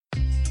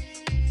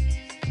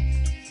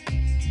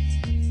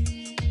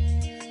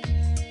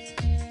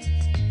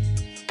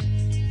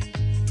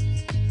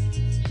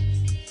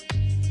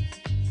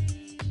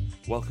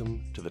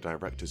Welcome to the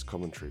Director's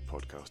Commentary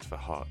podcast for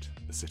Heart,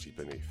 the City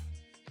Beneath.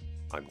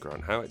 I'm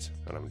Grant Howitt,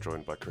 and I'm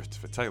joined by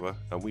Christopher Taylor,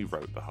 and we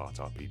wrote the Heart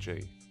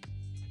RPG.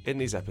 In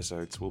these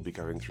episodes, we'll be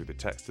going through the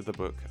text of the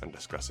book and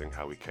discussing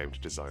how we came to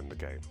design the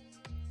game.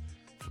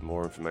 For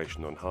more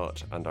information on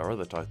Heart and our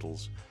other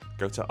titles,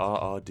 go to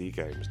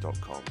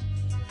rrdgames.com.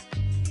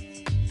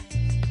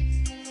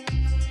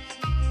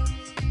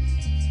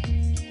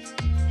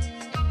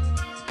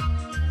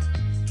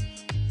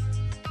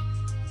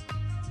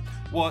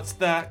 What's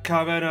that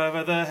coming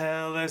over the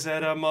hill? Is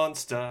it a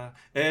monster?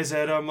 Is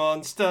it a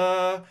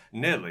monster?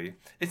 Nearly.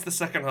 It's the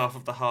second half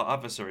of the Heart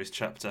Adversaries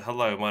chapter.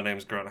 Hello, my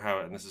name's Grant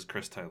Howitt and this is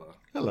Chris Taylor.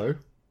 Hello.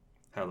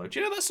 Hello. Do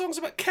you know that song's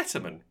about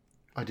ketamine?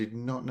 I did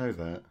not know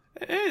that.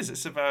 It is.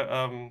 It's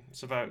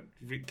about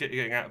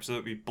getting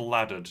absolutely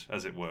bladdered,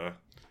 as it were.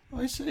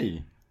 I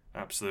see.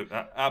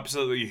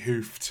 Absolutely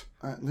hoofed.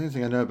 The only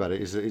thing I know about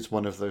it is that it's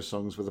one of those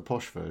songs with a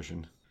posh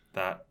version.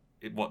 That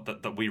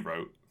we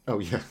wrote. Oh,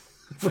 yeah.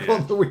 The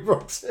one that we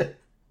wrote it.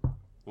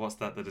 What's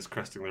that is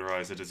cresting the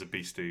rise? It is a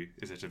beastie.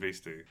 Is it a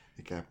beastie?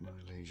 The gab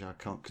mileage, I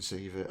can't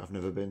conceive it. I've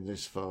never been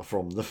this far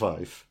from the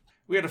five.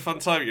 We had a fun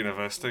time at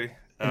university.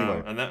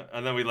 Anyway.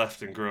 And then we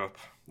left and grew up.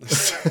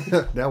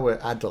 Now we're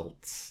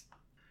adults.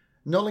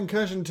 Null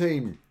Incursion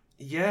team.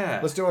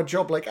 Yeah. Let's do our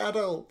job like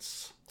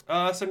adults.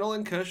 So Null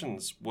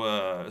Incursions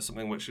were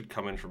something which had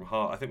come in from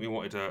Heart. I think we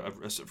wanted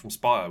from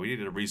Spire. We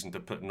needed a reason to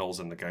put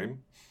Nulls in the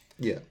game.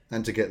 Yeah,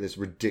 and to get this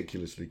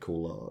ridiculously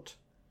cool art.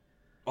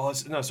 Oh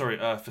no, sorry.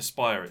 For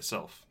Spire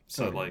itself.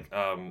 So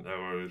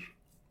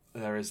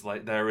there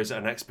is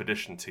an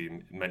expedition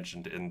team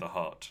mentioned in the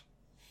Heart,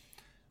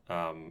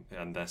 and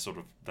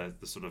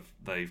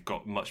they've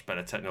got much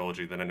better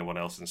technology than anyone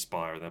else in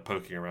Spire, and they're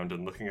poking around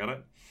and looking at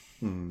it.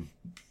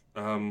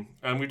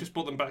 And we just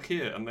brought them back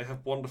here, and they have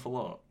wonderful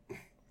art.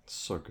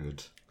 So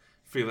good.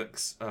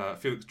 Felix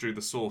drew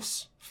the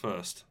source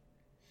first.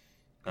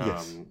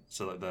 Yes.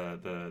 So like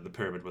the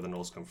pyramid where the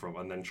Nulls come from,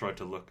 and then tried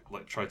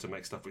to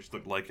make stuff which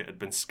looked like it had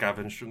been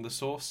scavenged from the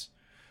source,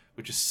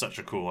 which is such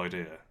a cool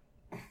idea.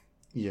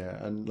 Yeah,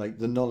 and like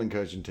the Null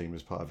Incursion team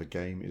as part of a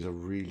game is a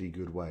really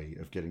good way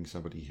of getting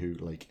somebody who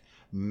like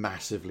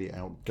massively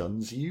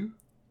outguns you.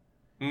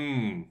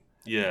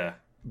 Yeah.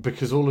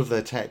 Because all of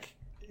their tech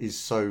is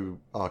so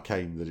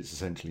arcane that it's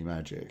essentially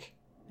magic.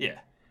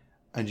 Yeah.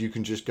 And you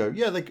can just go,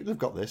 yeah, they've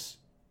got this.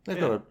 They've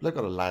got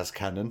a las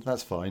cannon.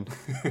 That's fine.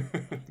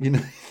 You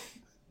know,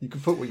 you can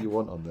put what you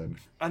want on them,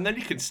 and then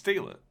you can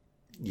steal it.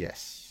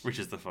 Yes, which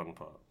is the fun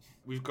part.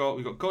 We've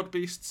got god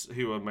beasts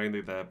who are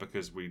mainly there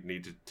because we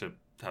needed to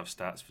have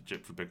stats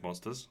for big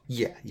monsters.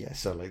 Yeah.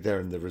 So like they're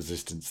in the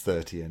resistance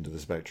 30 end of the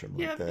spectrum.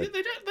 Like they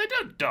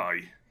don't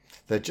die.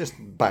 They're just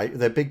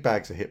they're big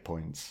bags of hit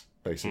points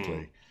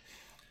basically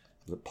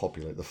that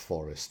populate the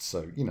forest.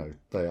 So you know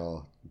they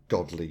are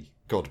godly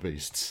god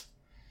beasts.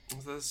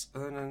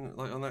 And then,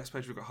 like on the next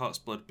page, we've got Heart's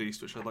Blood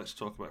Beast, which I'd like to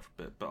talk about for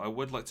a bit. But I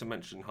would like to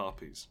mention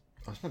harpies.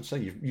 I was about to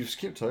say you've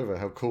skipped over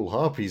how cool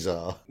harpies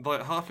are.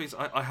 Like harpies,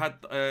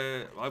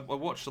 I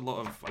watched a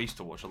lot of. I used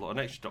to watch a lot of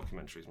nature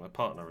documentaries. My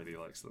partner really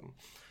likes them,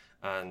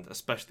 and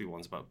especially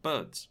ones about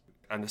birds,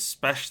 and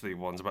especially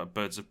ones about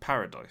birds of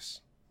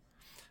paradise.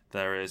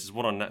 There is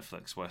one on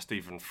Netflix where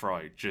Stephen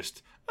Fry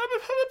just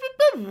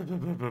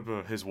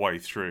his way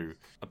through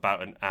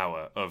about an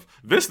hour of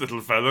this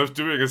little fellow's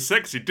doing a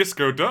sexy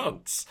disco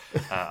dance.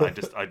 I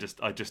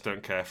just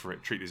don't care for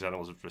it. Treat these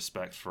animals with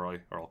respect, Fry,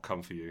 or I'll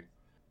come for you.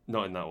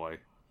 Not in that way,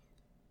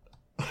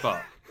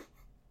 but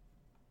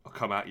I'll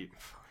come at you.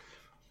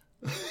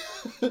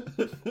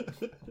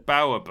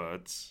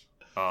 Bowerbirds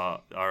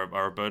are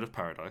a bird of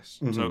paradise.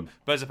 Mm-hmm. So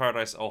birds of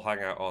paradise all hang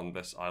out on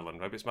this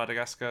island. Maybe it's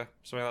Madagascar,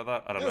 something like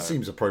that. I don't know. That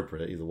seems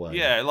appropriate either way.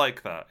 Yeah, I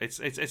like that. It's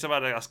a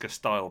Madagascar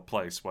style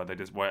place where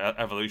where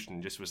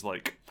evolution just was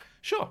like,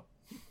 sure,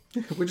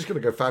 we're just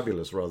gonna go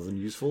fabulous rather than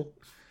useful.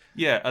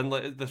 Yeah, and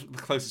like the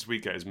closest we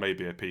get is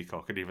maybe a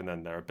peacock, and even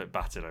then they're a bit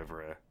battered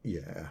over here.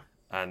 Yeah.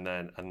 And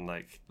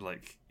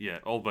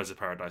all birds of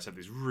paradise have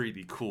these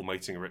really cool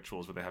mating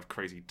rituals where they have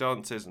crazy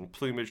dances and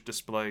plumage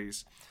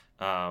displays.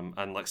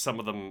 And like some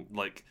of them,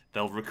 like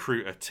they'll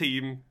recruit a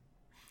team.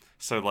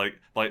 So like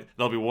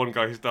there'll be one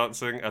guy who's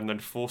dancing, and then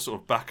 4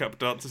 sort of backup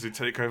dancers who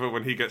take over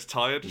when he gets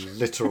tired.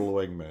 Literal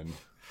wingmen.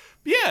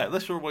 Yeah,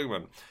 literal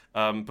wingmen.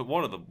 But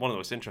one of the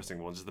most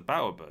interesting ones is the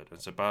bowerbird,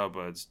 and so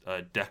bowerbirds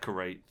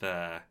decorate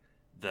their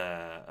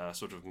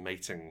sort of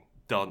mating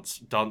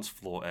dance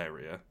floor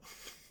area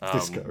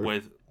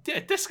disco.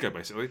 Disco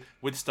basically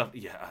with stuff.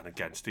 Yeah, and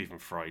again, Stephen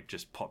Fry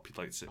just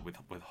populates it with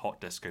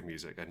hot disco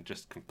music and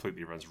just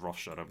completely runs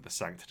roughshod over the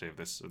sanctity of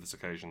this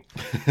occasion.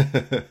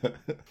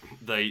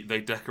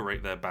 They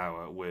decorate their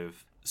bower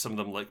with some of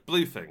them like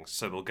blue things,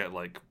 so they'll get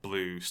like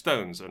blue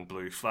stones and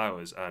blue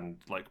flowers and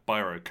like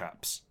biro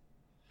caps.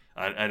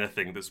 And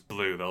anything that's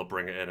blue, they'll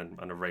bring it in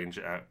and arrange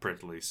it out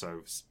prettily,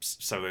 so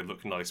they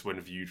look nice when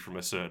viewed from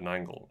a certain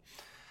angle.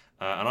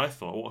 And I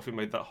thought, what if we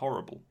made that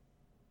horrible?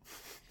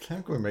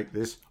 How can we make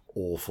this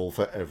awful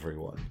for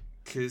everyone?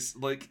 Because,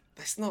 like,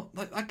 it's not...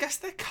 like I guess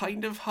they're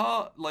kind of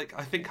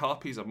I think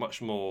harpies are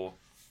much more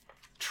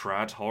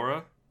trad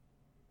horror.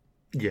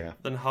 Yeah.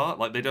 than Heart.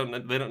 Like they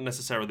don't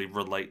necessarily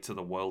relate to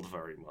the world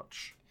very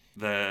much.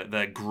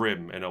 They're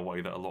grim in a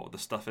way that a lot of the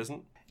stuff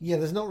isn't. Yeah,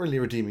 there's not really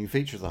a redeeming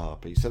feature of the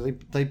Harpies. So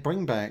they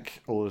bring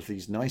back all of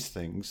these nice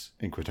things,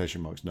 in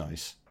quotation marks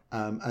nice,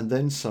 and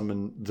then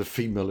summon the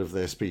female of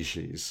their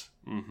species.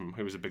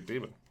 Who is a big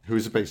demon. Who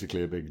is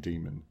basically a big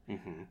demon.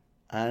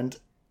 And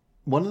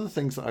one of the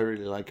things that I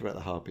really like about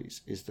the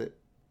Harpies is that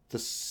the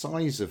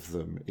size of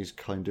them is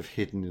kind of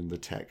hidden in the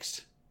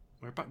text.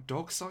 They're about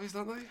dog-sized,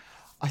 aren't they?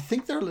 I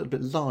think they're a little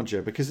bit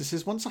larger because it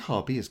says once a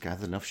harpy has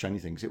gathered enough shiny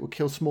things, it will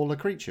kill smaller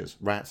creatures,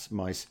 rats,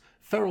 mice,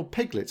 feral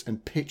piglets,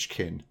 and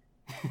pitchkin.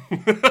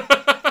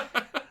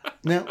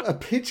 Now, a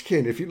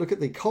pitchkin, if you look at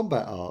the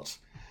combat art,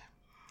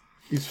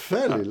 is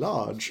fairly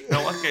large.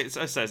 No, okay, it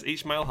says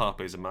each male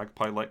harpy is a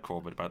magpie-like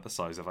corvid about the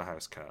size of a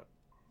house cat.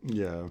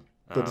 Yeah,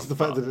 but it's the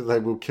fact that they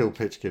will kill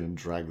pitchkin and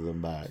drag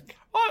them back.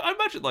 I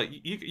imagine like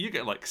you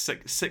get like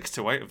six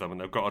to eight of them,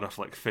 and they've got enough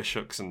like fish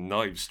hooks and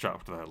knives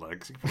strapped to their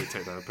legs. You can probably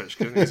take down a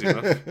pitchkin easy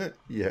enough.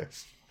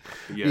 Yes.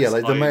 Yes, yeah,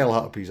 like the male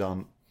harpies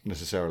aren't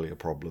necessarily a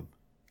problem.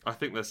 I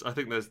think there's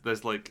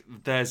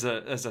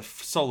a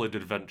solid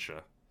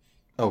adventure.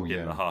 Oh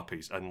yeah, in the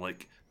Harpies, and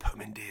like put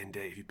them in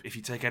D&D. If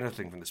you take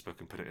anything from this book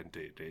and put it in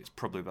D&D, it's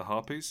probably the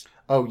Harpies.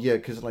 Oh yeah,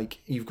 because like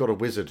you've got a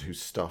wizard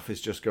whose stuff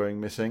is just going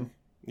missing.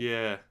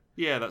 Yeah,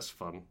 that's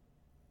fun.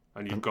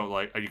 And you've got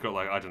like I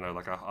don't know,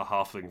 like a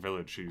halfling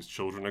village whose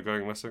children are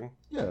going missing.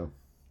 Yeah.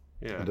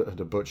 And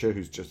a butcher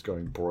who's just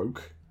going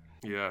broke.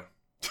 Yeah.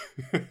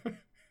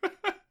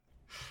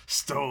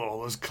 Stole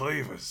all his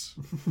cleavers.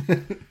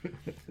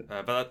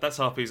 But that's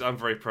Harpies. I'm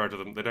very proud of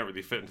them. They don't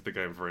really fit into the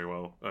game very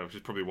well, which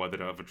is probably why they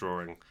don't have a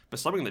drawing. But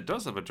something that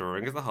does have a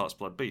drawing is the Heart's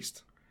Blood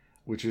Beast,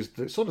 which is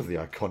sort of the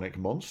iconic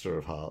monster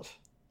of Heart.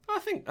 I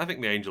think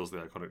the Angel's the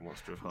iconic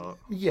monster of Heart.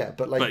 Yeah,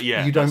 but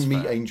you don't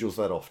meet fair. Angels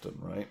that often,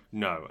 right?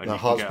 No, and the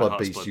Heart's Blood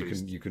Beast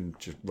you can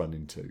just run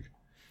into.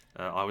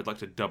 I would like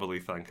to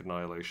doubly thank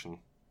Annihilation.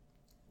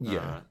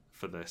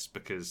 For this,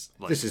 because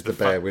like this is the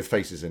bear with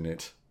faces in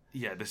it.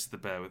 Yeah, this is the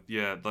bear with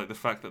like the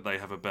fact that they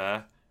have a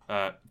bear.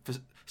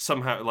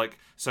 Somehow, like,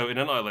 so in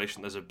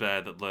Annihilation, there's a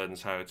bear that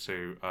learns how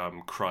to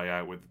cry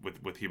out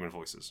with human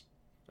voices.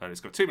 And it's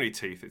got too many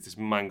teeth. It's this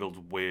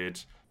mangled,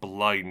 weird,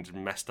 blind,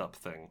 messed up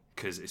thing.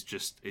 Because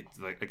it's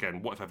like,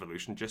 again, what if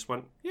evolution just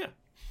went, yeah.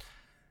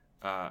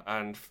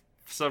 And for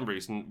some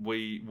reason,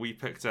 we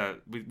picked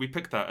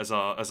that as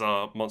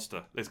our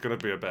monster. It's going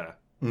to be a bear.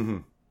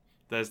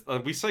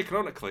 Mm-hmm. We say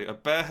canonically, a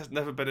bear has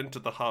never been into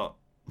the heart.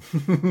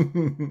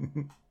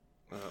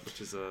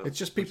 Which is it's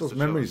just people's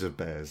memories of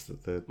bears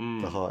that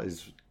the heart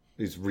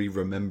is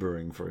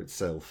re-remembering for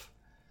itself.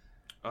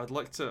 I'd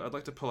like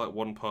to pull out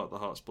one part of the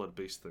Heart's Blood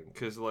Beast thing,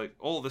 because like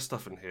all this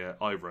stuff in here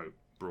I wrote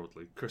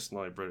broadly. Chris and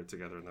I wrote it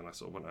together, and then I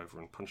sort of went over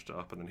and punched it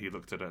up, and then he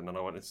looked at it, and then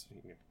I went,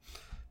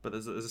 But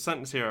there's a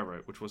sentence here I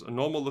wrote, which was, a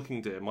normal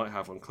looking deer might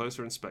have on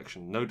closer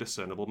inspection no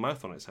discernible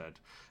mouth on its head.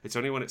 It's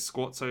only when it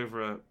squats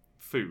over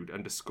food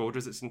and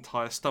disgorges its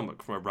entire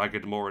stomach from a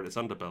ragged maw in its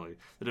underbelly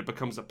that it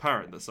becomes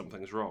apparent that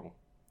something's wrong.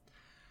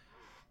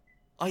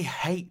 I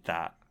hate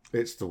that.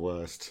 It's the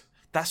worst.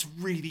 That's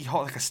really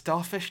hot, like a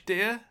starfish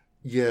deer.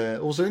 Yeah.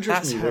 Also,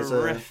 interestingly, that's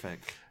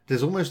horrific.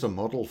 There's almost a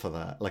model for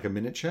that, like a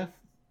miniature.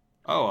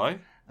 Oh,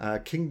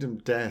 Kingdom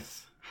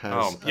Death has.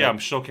 Oh, yeah, I'm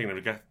sure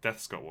Kingdom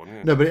Death's got one.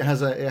 Yeah. No, but it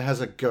has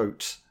a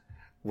goat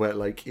where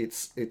like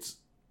its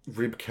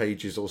rib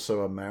cage is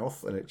also a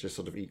mouth, and it just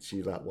sort of eats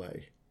you that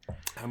way.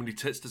 How many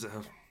tits does it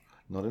have?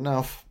 Not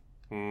enough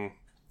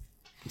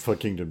for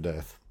Kingdom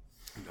Death.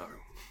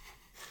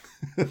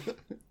 No.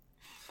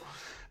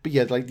 But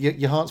yeah, like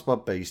your Heart's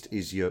Blood Beast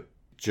is your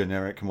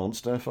generic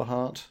monster for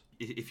Heart.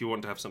 If you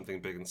want to have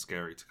something big and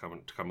scary to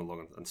come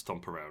along and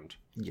stomp around,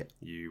 yeah,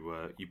 you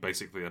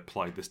basically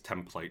applied this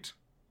template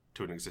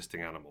to an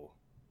existing animal.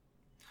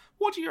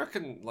 What do you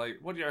reckon? Like,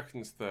 what do you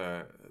reckon's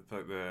the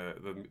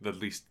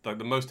least, like,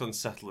 the most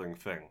unsettling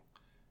thing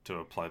to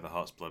apply the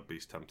Heart's Blood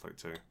Beast template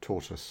to?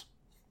 Tortoise.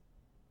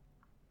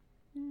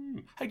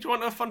 Hey, do you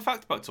want a fun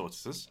fact about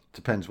tortoises?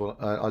 Depends. Well,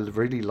 I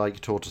really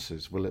like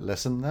tortoises. Will it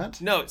lessen that?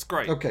 No, it's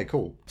great. Okay,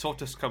 cool.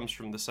 Tortoise comes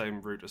from the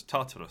same root as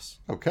Tartarus.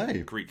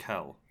 Okay. Greek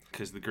hell,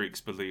 because the Greeks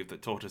believed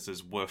that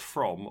tortoises were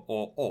from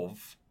or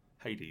of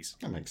Hades.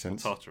 That makes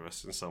sense.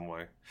 Tartarus in some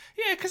way.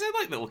 Yeah, because they're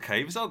like little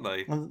caves, aren't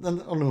they?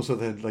 And also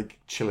they're like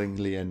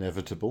chillingly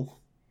inevitable.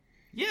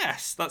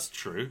 Yes, that's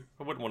true.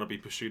 I wouldn't want to be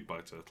pursued by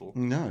a turtle.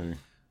 No.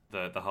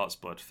 The Heart's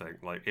Blood thing,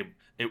 like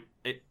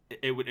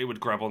it would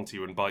grab onto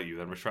you and bite you,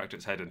 then retract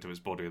its head into its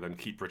body, and then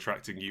keep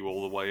retracting you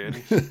all the way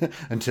in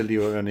until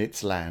you are on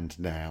its land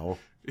now.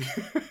 and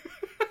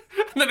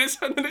then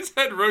its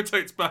head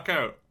rotates back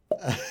out.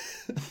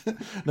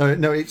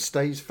 No, it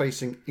stays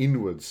facing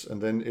inwards,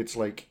 and then it's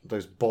like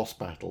those boss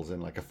battles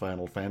in like a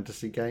Final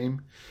Fantasy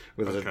game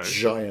with a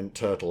giant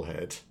turtle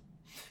head.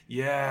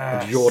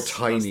 Yeah, and you're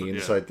tiny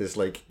inside this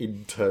like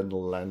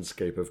internal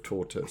landscape of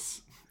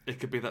tortoise. It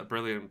could be that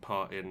brilliant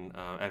part in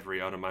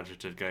every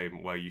unimaginative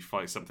game where you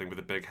fight something with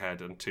a big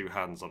head and 2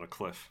 hands on a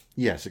cliff.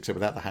 Yes, except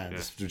without the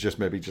hands. Yeah. Just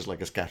maybe just like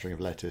a scattering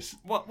of lettuce.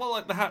 Well,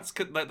 like the hands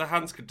could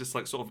just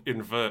like sort of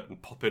invert and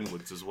pop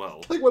inwards as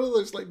well. Like one of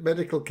those like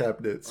medical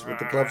cabinets with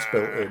the gloves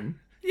built in.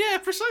 Yeah,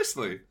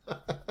 precisely.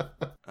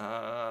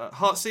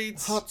 Heart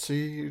seeds. Heart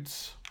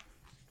seeds.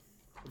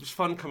 It was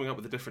fun coming up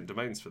with the different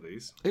domains for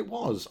these. It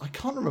was. I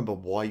can't remember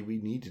why we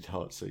needed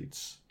heart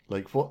seeds.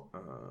 Like what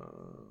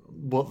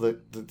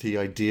the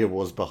idea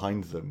was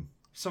behind them.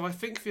 So I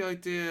think the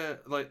idea,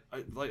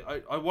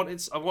 I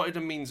wanted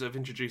a means of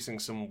introducing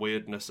some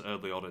weirdness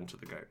early on into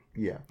the game.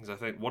 Yeah. Because I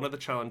think one of the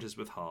challenges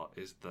with Heart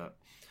is that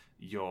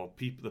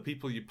the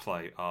people you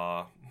play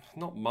are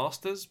not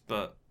masters,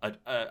 but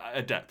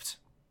adept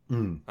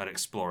at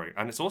exploring.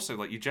 And it's also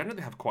like you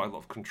generally have quite a lot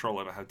of control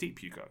over how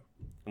deep you go,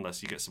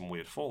 unless you get some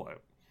weird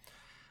fallout.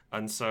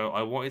 And so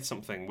I wanted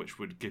something which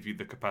would give you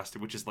the capacity,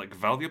 which is like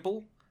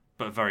valuable,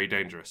 but very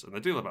dangerous. And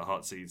the deal about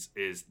heart seeds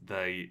is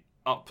they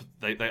up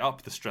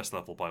the stress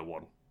level by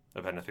 1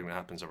 of anything that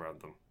happens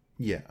around them.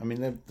 Yeah, I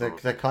mean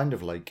they're kind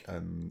of like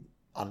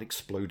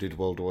unexploded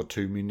World War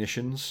II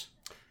munitions.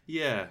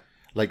 Yeah,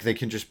 like they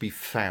can just be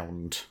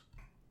found,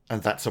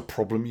 and that's a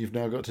problem you've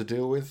now got to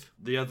deal with.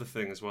 The other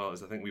thing as well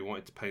is I think we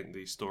wanted to paint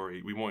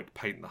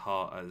the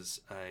heart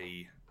as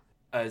a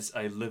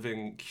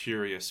living,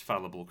 curious,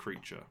 fallible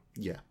creature.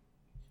 Yeah.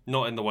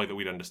 Not in the way that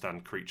we'd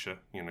understand creature,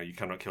 you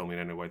cannot kill me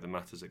in any way that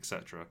matters,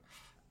 etc.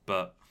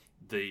 But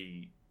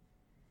the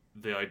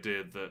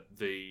idea that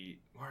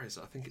where is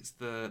it? I think it's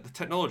the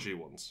technology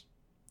ones.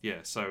 Yeah,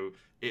 so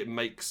it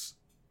makes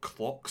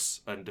clocks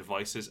and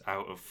devices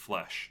out of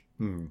flesh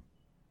and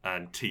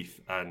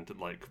teeth and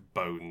like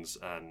bones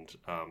and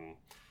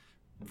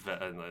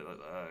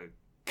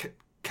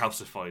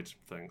calcified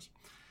things.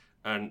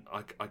 And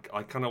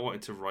I kind of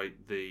wanted to write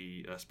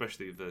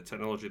especially the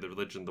technology, the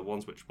religion, the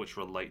ones which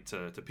relate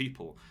to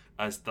people,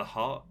 as the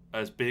heart,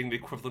 as being the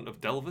equivalent of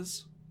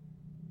Delvers.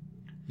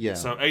 Yeah.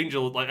 So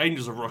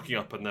angels are rocking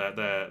up and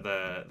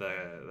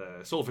they're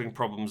solving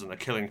problems and they're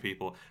killing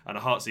people, and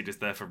a heartseed is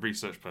there for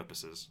research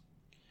purposes,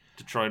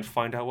 to try and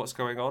find out what's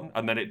going on,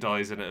 and then it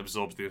dies and it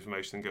absorbs the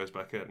information and goes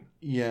back in.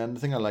 Yeah, and the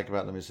thing I like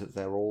about them is that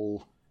they're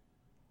all,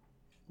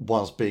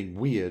 whilst being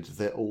weird,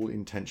 they're all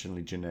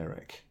intentionally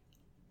generic.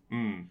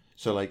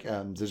 So, like,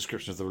 the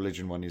description of the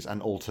religion one is an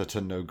altar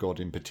to no god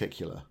in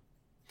particular.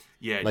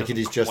 Yeah, like it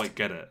is quite just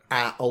get it.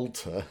 A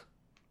altar,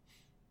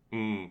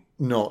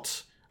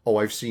 not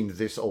I've seen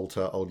this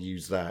altar, I'll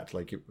use that.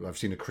 Like I've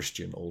seen a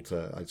Christian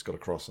altar, it's got a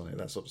cross on it,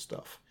 that sort of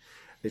stuff.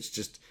 It's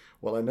just,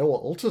 well, I know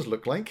what altars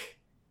look like,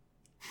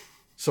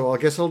 so I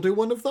guess I'll do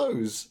one of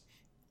those.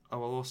 I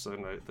will also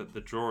note that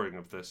the drawing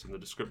of this and the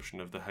description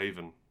of the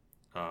Haven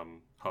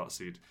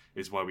heartseed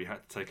is why we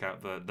had to take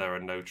out the "there are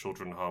no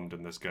children harmed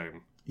in this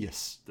game"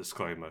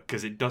 disclaimer,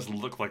 because it does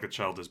look like a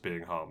child is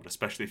being harmed,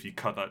 especially if you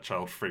cut that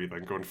child free,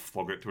 then go and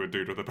flog it to a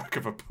dude at the back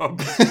of a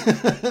pub.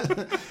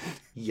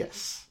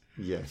 Yes.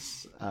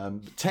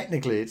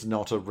 Technically, it's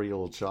not a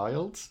real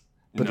child,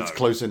 but it's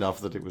close enough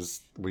that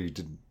we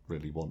didn't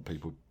really want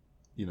people,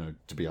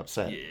 to be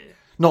upset. Yeah.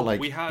 Not like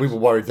we were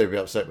worried they'd be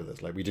upset with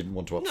us. Like we didn't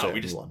want to upset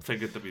anyone. No, we just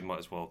figured that we might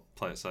as well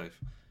play it safe.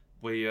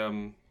 We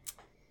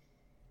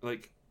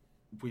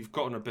we've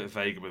gotten a bit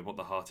vague with what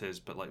the heart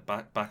is, but like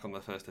back on the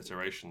first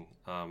iteration,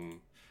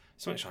 something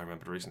which I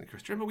remembered recently,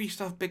 Chris. Do you remember we used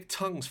to have big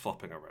tongues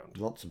flopping around?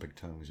 Lots of big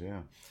tongues,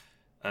 yeah.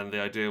 And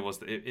the idea was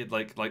that it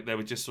like there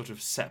were just sort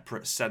of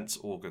separate sense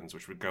organs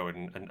which would go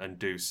in and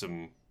do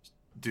some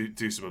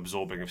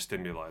absorbing of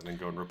stimuli and then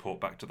go and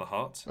report back to the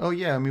heart. Oh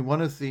yeah, I mean one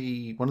of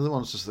the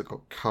monsters that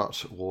got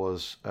cut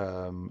was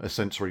a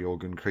sensory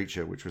organ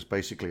creature, which was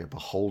basically a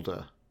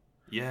beholder.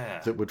 Yeah.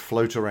 That would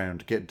float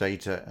around, get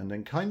data, and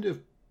then kind of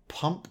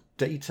pump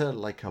data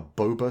like a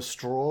boba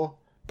straw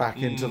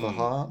back into the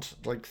heart,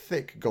 like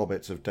thick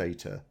gobbets of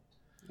data.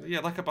 Yeah,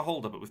 like a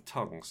beholder, but with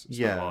tongues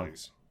instead of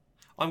eyes.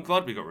 I'm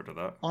glad we got rid of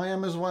that. I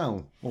am as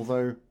well,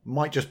 although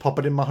might just pop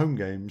it in my home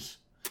games.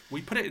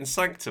 We put it in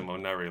Sanctum,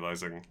 I'm now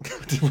realising.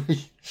 Did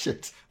we?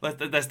 Shit.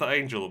 There's the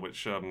angel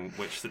which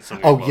sits on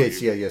your Oh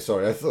yes, yeah.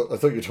 Sorry, I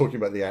thought you were talking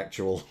about the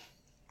actual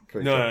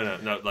creature.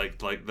 No. Like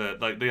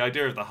the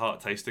idea of the heart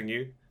tasting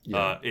you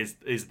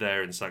is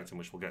there in Sanctum,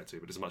 which we'll get to,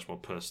 but it's a much more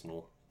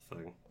personal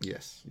thing.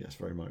 Yes,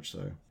 very much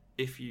so.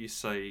 If you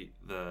say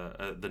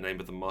the name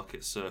of the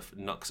market serf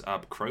Nux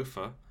Ab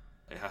Crofer,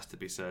 it has to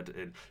be said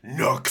in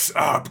Nux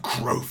Ab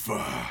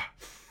Crofer.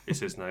 Is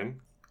his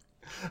name.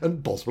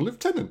 And Boswell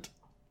Lieutenant.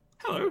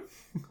 Hello,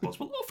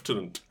 Boswell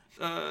Lieutenant.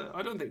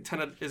 I don't think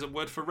tenant is a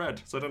word for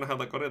red, so I don't know how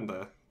that got in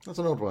there. That's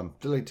an odd one.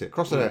 Delete it.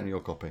 Cross it out in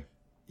your copy.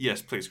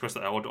 Yes, please, cross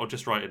that out. Or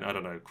just write in, I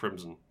don't know,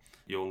 crimson.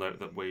 You'll note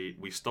that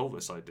we stole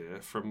this idea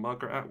from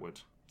Margaret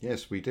Atwood.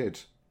 Yes, we did.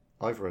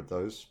 I've read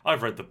those.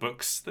 I've read the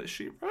books that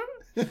she wrote.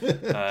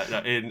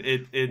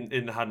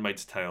 In The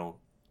Handmaid's Tale,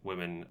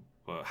 women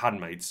were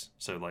handmaids,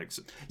 so like...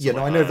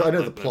 I know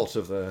the plot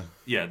of the...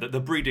 Yeah,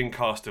 the breeding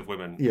caste of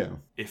women. Yeah.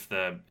 If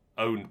they're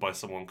owned by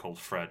someone called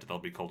Fred, they'll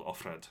be called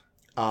Offred.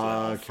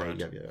 Okay,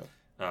 yeah.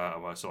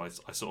 So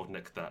I sort of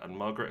nicked that. And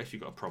Margaret, if you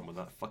got a problem with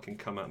that, fucking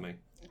come at me.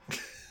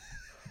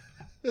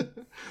 I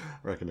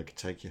reckon I could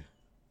take you.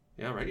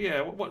 Yeah, right.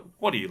 Yeah.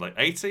 What are you, like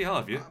 80? How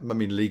have you? I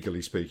mean,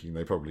 legally speaking,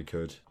 they probably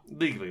could.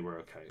 Legally, we're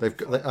okay.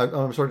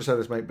 I'm sorry to say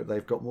this, mate, but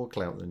they've got more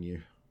clout than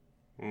you.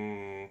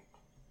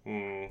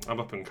 I'm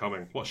up and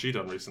coming. What's she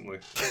done recently?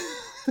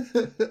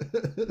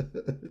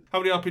 How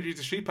many RPGs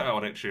does she put out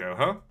on itch.io,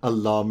 huh?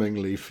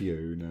 Alarmingly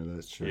few. No,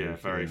 that's true. Yeah,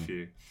 very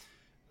few.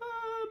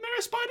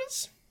 Mirror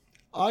spiders?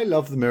 I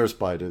love the mirror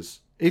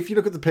spiders. If you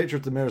look at the picture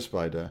of the mirror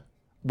spider,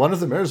 one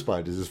of the mirror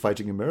spiders is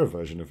fighting a mirror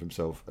version of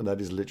himself, and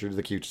that is literally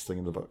the cutest thing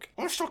in the book.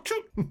 Oh, so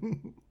cute!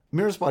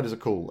 Mirror spiders are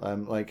cool.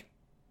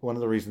 One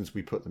of the reasons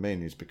we put them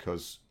in is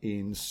because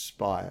in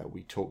Spire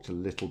we talked a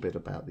little bit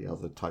about the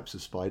other types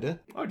of spider.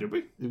 Oh, did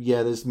we?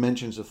 Yeah, there's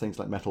mentions of things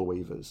like metal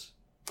weavers.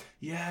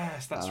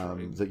 Yes, that's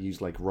right. That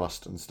use like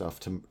rust and stuff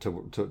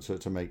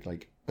to make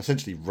like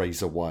essentially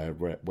razor wire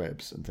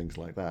webs and things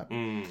like that.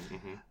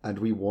 Mm-hmm. And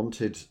we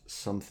wanted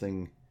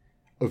something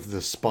of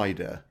the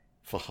spider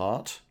for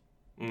Heart.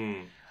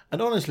 Mm.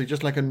 And honestly,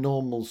 just like a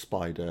normal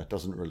spider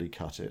doesn't really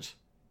cut it.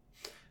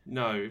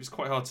 No, it was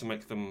quite hard to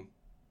make them.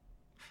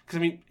 Because,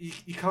 I mean,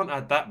 you can't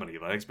add that many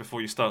legs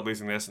before you start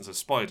losing the essence of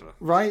spider.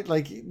 Right?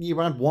 Like,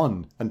 you add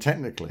one, and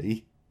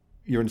technically,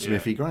 you're in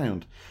smithy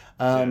ground.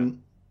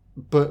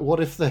 But what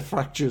if they're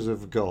fractures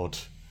of God?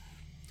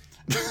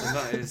 And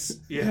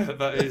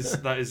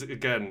that is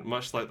again,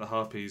 much like the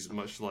harpies,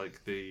 much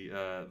like the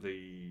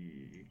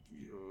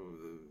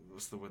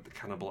what's the word? The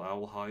cannibal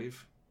owl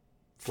hive?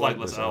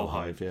 Flightless owl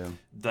hive. Yeah.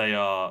 They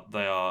are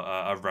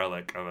a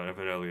relic of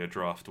an earlier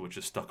draft which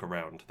is stuck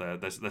around.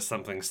 There's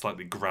something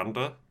slightly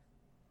grander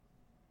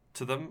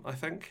to them, I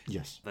think.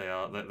 Yes. They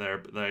are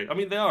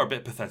a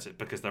bit pathetic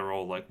because they're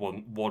all like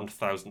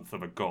 1/1000th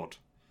of a god.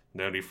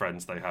 The only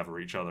friends they have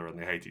are each other and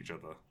they hate each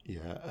other.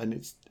 Yeah, and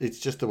it's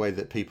just the way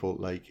that people,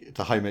 like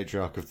the High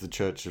Matriarch of the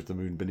Church of the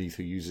Moon Beneath,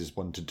 who uses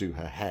one to do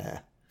her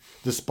hair.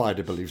 The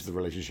spider believes the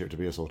relationship to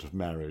be a sort of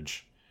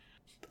marriage.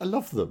 I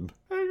love them.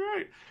 Oh,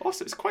 right.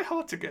 Also, it's quite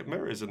hard to get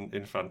mirrors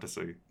in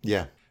fantasy.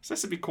 Yeah. So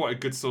this would be quite a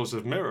good source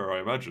of mirror, I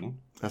imagine.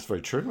 That's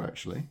very true,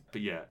 actually. But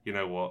yeah, you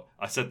know what?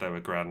 I said they were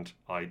grand.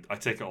 I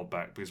take it all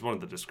back because one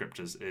of the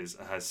descriptors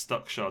has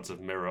stuck shards of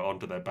mirror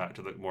onto their back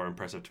to look more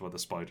impressive to other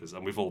spiders,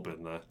 and we've all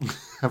been there.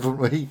 Haven't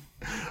we?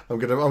 I'm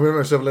gonna make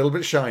myself a little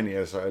bit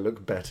shinier so I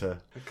look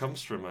better. It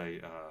comes from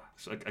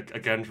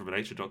again from a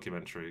nature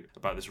documentary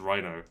about this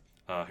rhino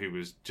who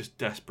was just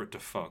desperate to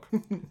fuck.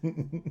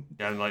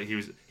 And like he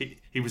was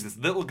this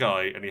little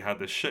guy and he had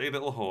this shitty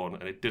little horn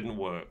and it didn't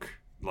work.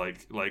 The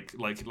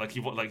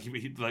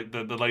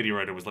lady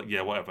rhino was like,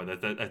 yeah, whatever.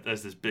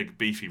 There's this big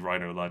beefy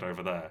rhino lad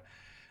over there.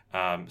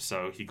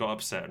 So he got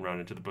upset and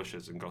ran into the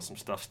bushes and got some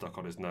stuff stuck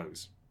on his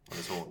nose, on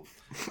his horn.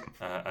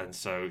 And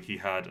so he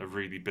had a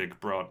really big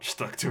branch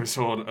stuck to his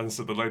horn. And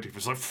so the lady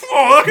was like,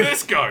 "Oh, look at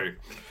this guy!"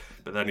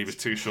 But then he was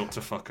too short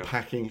to fuck her.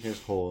 Packing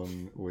his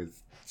horn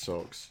with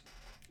socks.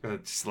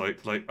 Just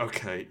like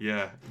okay,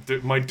 yeah,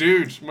 my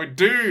dude.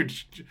 Do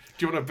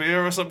you want a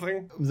beer or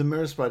something? The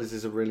Mirror Spiders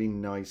is a really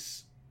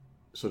nice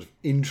sort of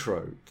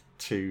intro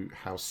to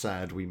how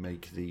sad we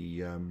make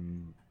the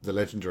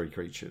legendary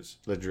creatures,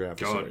 legendary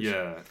adversaries.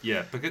 God,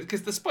 yeah,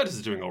 because the spiders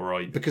are doing all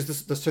right.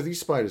 Because so these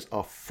spiders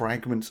are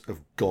fragments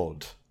of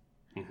God,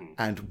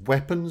 and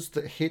weapons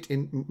that hit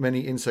in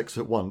many insects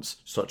at once,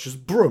 such as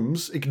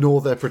brooms,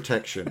 ignore their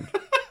protection.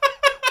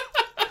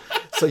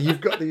 So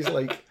you've got these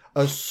like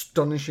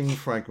astonishing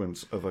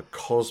fragments of a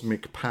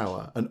cosmic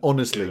power, and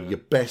honestly, your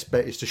best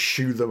bet is to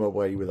shoo them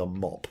away with a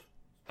mop.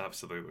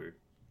 Absolutely.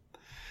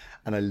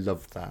 And I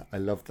love that.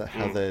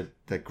 How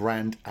they're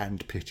grand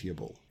and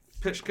pitiable.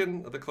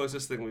 Pitchkin are the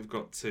closest thing we've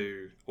got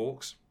to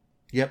orcs.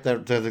 Yep, they're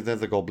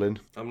the goblin.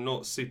 I'm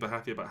not super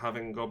happy about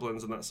having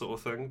goblins and that sort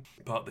of thing.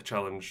 Part of the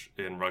challenge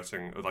in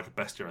writing like a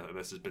bestiary like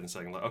this has been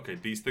saying like, okay,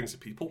 these things are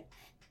people.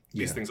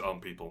 These things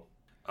aren't people.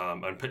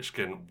 And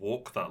Pitchkin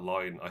walk that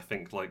line. I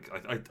think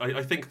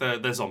I think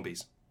they're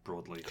zombies.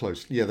 Broadly.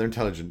 Close. Yeah, they're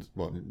intelligent.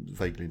 Well,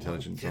 vaguely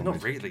intelligent. Yeah,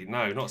 not really.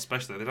 No, not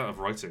especially. They don't have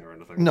writing or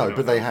anything. No,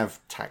 but they have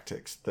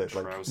tactics. That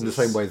like in the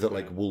same way that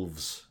like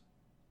wolves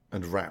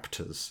and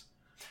raptors.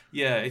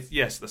 Yeah.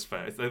 Yes, that's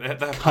fair. They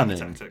have cunning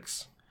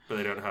tactics, but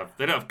they don't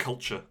have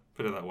culture.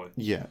 Put it that way.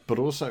 Yeah, but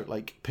also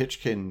like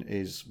Pitchkin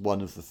is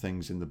one of the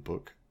things in the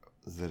book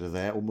that are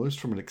there almost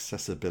from an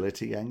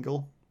accessibility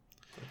angle.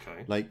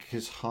 Okay. Like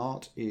his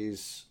heart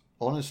is.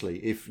 Honestly,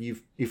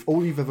 if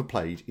all you've ever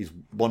played is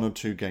 1 or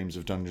 2 games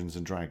of Dungeons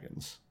and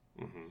Dragons,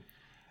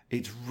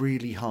 it's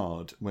really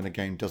hard when a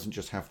game doesn't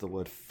just have the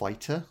word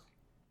fighter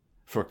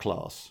for a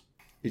class.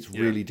 It's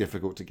really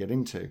difficult to get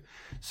into.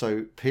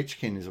 So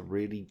Pitchkin is a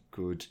really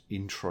good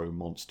intro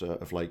monster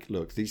of like,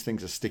 look, these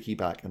things are sticky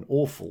back and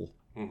awful,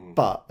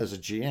 but as a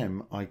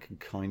GM, I can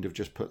kind of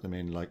just put them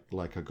in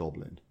like a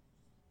goblin,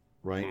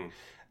 right?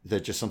 They're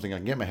just something I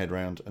can get my head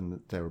around, and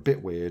they're a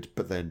bit weird,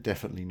 but they're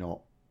definitely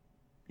not,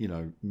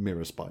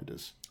 mirror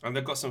spiders. And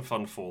they've got some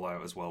fun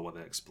fallout as well where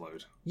they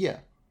explode.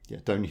 Yeah,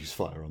 don't use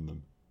fire on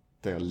them.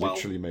 They are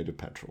literally made of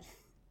petrol.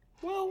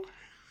 Well,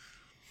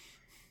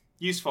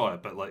 Use fire,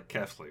 but like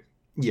carefully.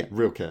 Yeah,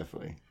 real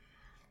carefully.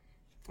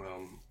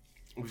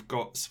 We've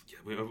got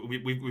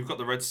we've got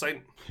the Red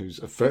Saint, who's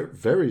a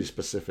very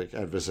specific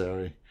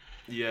adversary.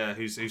 Yeah,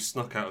 who's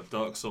snuck out of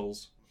Dark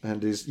Souls,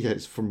 and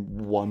it's from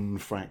one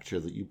fracture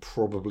that you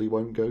probably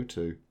won't go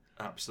to.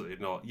 Absolutely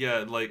not.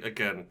 Yeah, like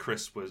again,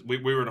 Chris was. We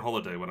were on a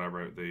holiday when I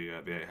wrote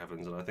the Eight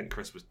Heavens, and I think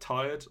Chris was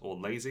tired or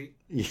lazy.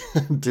 Yeah,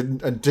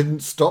 didn't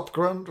stop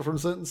Grunt from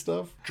certain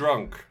stuff.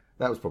 Drunk.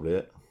 That was probably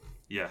it.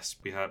 Yes,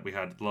 we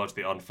had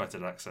largely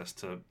unfettered access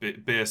to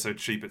beer so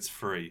cheap it's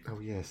free. Oh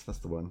yes, that's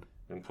the one.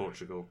 In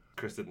Portugal,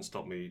 Chris didn't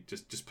stop me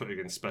just putting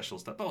in special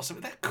stuff. But also,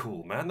 they're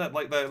cool, man. That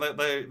like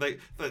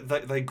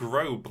they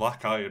grow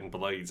black iron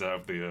blades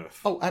out of the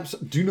earth. Oh,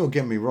 absolutely. Do not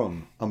get me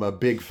wrong. I'm a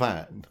big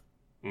fan.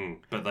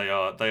 But they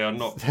are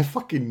not. They're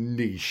fucking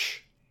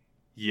niche.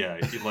 Yeah,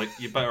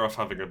 you're better off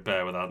having a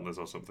bear with antlers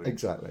or something.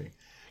 Exactly.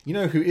 You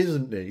know who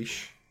isn't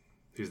niche?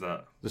 Who's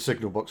that? The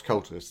Signal Box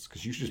Cultists,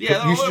 because you should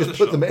just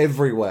put them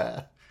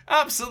everywhere.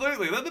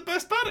 Absolutely, they're the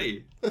best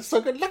buddy. They're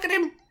so good. Look at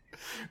him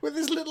with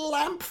his little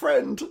lamp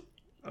friend.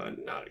 Oh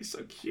no, he's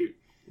so cute.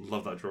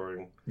 Love that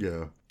drawing.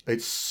 Yeah,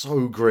 it's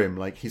so grim.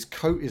 Like his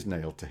coat is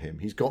nailed to him.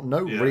 He's got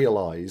no real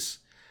eyes,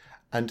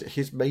 and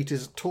his mate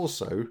is a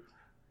torso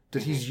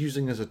that he's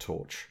using as a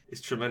torch.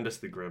 It's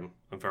tremendously grim.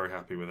 I'm very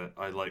happy with it.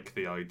 I like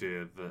the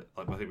idea that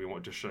I think we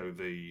want to show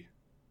the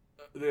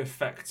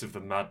effects of the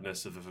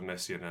madness of the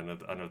Vermissian and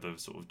of the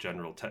sort of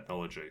general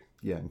technology.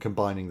 Yeah, and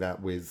combining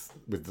that with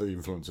the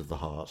influence of the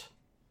heart.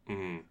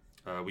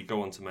 We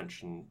go on to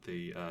mention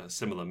the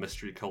similar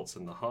mystery cults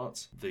in the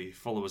heart, the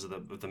followers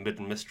of the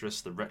Midden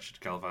Mistress, the Wretched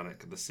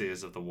Galvanic, the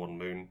Seers of the One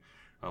Moon.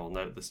 I will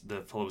note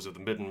the followers of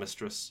the Midden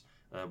Mistress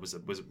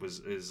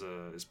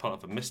is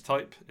part of a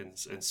mistype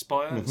in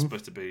Spire. It's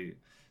supposed to be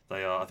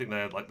I think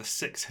they're like the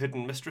 6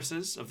 hidden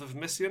mistresses of the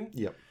Vermissian.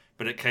 Yep.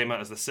 But it came out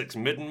as the 6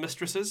 Midden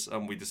Mistresses,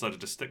 and we decided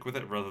to stick with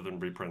it rather than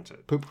reprint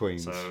it. Poop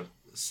queens.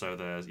 So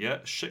there's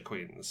shit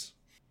queens.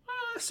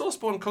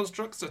 Sourceborne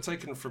constructs are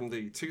taken from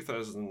the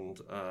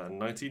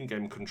 2019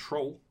 game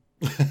Control.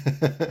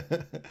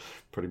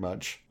 Pretty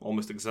much.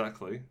 Almost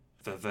exactly.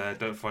 They're there.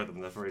 Don't fight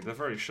them. They're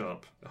very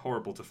sharp. They're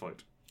horrible to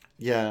fight.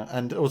 Yeah,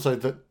 and also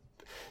the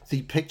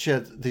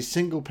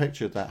single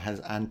picture that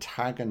has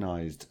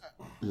antagonized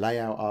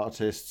layout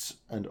artists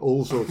and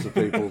all sorts of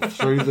people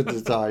through the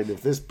design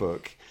of this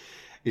book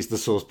is the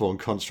Sourceborne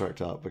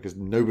construct art, because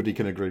nobody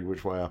can agree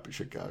which way up it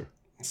should go.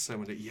 So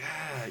many,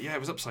 it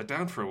was upside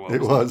down for a while.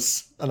 It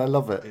was, and I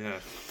love it. Yeah,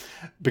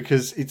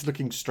 because it's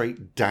looking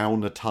straight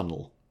down a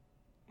tunnel.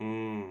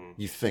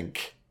 You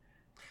think?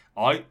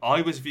 I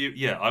was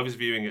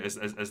viewing it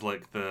as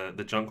like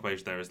the junk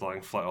mage there is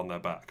lying flat on their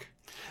back.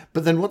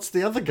 But then what's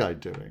the other guy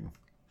doing?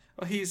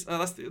 Well, he's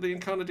that's the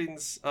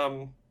Incarnadine's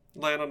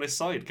laying on his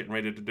side, getting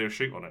ready to do a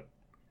shoot on it,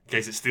 in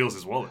case it steals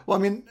his wallet. Well,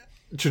 I mean,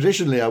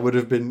 traditionally I would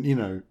have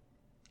been,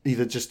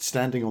 either just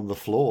standing on the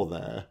floor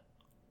there.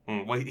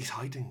 Wait, he's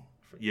hiding.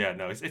 Yeah,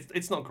 no,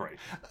 it's not great.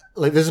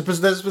 Like there's a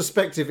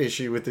perspective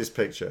issue with this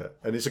picture,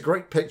 and it's a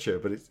great picture,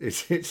 but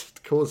it's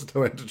caused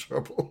no end of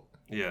trouble.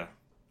 Yeah.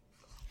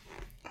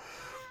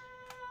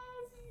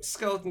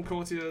 Skeleton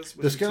courtiers.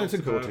 The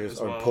skeleton courtiers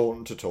are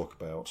important to talk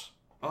about.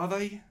 Are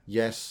they?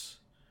 Yes,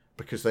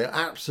 because they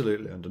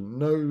absolutely, under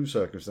no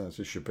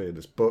circumstances, should be in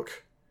this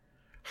book.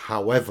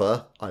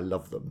 However, I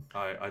love them.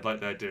 I like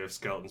the idea of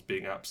skeletons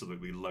being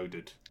absolutely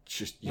loaded.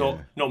 Just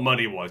not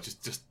money wise,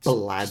 just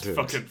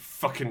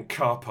fucking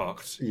car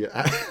parked.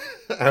 Yeah,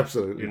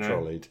 absolutely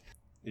trolleyed.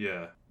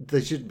 Yeah,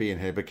 they shouldn't be in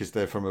here because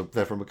they're from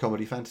a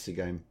comedy fantasy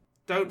game.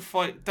 Don't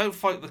fight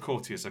the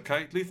courtiers,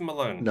 okay? Leave them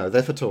alone. No,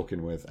 they're for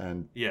talking with,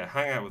 and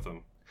hang out with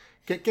them.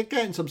 Get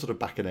in some sort of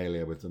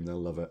bacchanalia with them.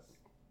 They'll love it.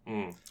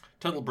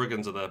 Tunnel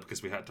brigands are there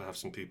because we had to have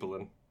some people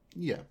in.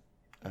 Yeah,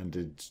 and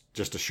it's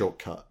just a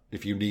shortcut.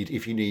 If you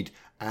need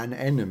an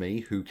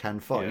enemy who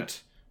can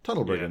fight,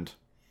 tunnel brigand.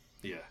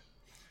 Yeah.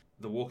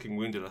 The walking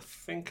wounded, I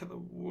think, are the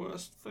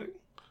worst thing.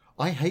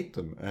 I hate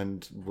them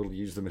and will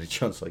use them any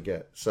chance I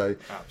get. So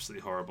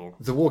absolutely horrible.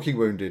 The walking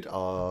wounded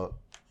are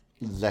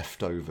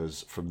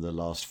leftovers from the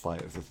last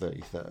fight of the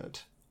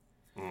 33rd.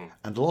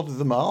 And a lot of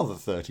them are the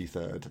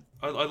 33rd.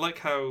 I like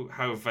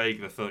how vague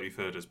the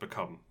 33rd has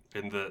become.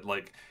 In the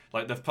like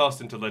they've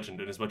passed into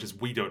legend in as much as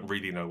we don't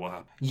really know what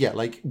happened. Yeah,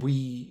 like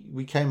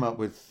we came up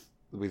with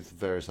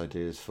various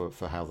ideas for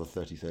how the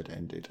 33rd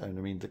ended, and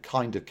I mean the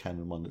kind of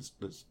canon one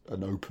that's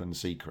an open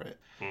secret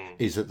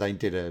is that they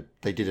did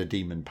a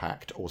demon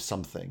pact or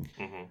something.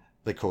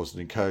 They caused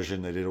an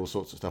incursion. They did all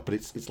sorts of stuff, but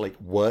it's like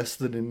worse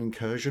than an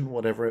incursion,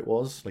 whatever it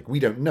was. Like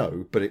we don't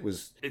know, but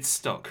it's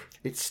stuck.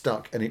 It's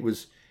stuck, and it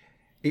was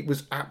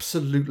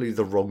absolutely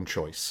the wrong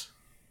choice.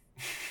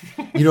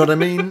 You know what I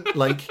mean?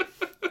 Like.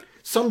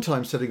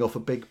 Sometimes setting off a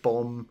big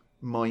bomb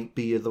might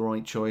be the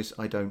right choice.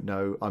 I don't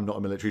know. I'm not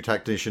a military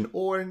tactician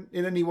or in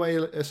any way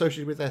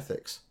associated with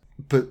ethics.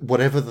 But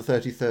whatever the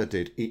 33rd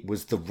did, it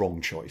was the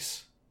wrong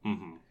choice.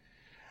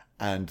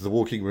 And the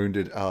walking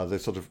wounded are the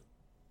sort of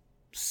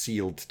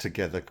sealed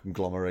together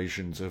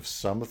conglomerations of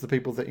some of the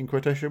people that, in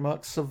quotation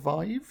marks,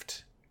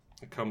 survived.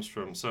 It comes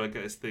from, so I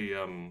guess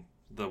the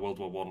the World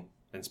War One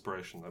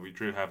inspiration. That we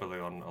drew heavily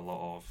on a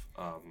lot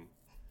of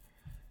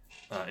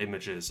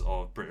images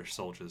of British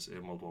soldiers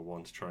in World War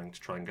One to try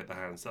and get their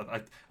hands.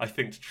 I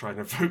think to try and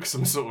evoke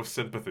some sort of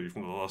sympathy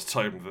from the last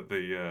time that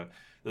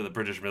the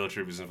British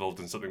military was involved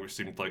in something which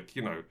seemed like,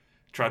 you know,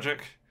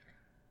 tragic.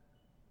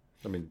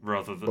 I mean,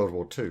 rather than World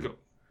War Two.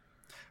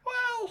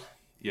 Well,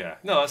 yeah,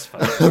 no, that's fair.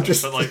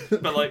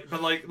 but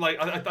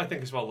I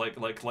think as well,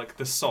 like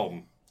the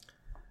Somme.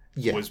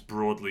 Yeah. Was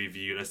broadly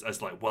viewed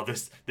as like, well,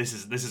 this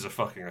is a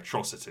fucking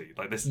atrocity.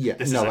 Like this. Yeah,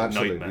 this is a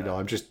absolutely. Nightmare. No,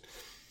 I'm just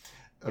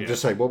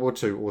saying, World War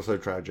II also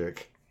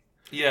tragic.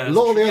 Yeah, a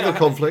lot of the other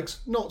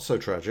conflicts not so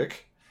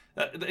tragic.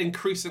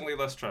 Increasingly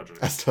less tragic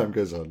as time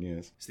goes on.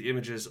 Yes, it's the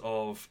images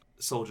of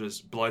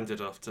soldiers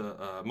blinded after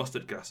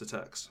mustard gas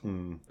attacks,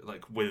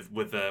 like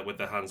with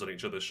their hands on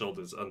each other's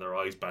shoulders and their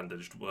eyes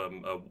bandaged,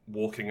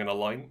 walking in a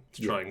line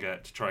to try and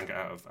get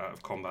out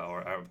of combat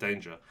or out of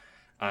danger.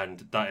 And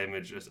that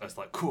image is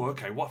like, cool,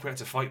 okay, what if we had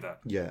to fight that?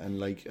 Yeah, and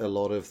like a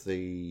lot of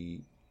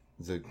the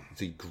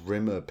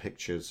grimmer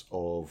pictures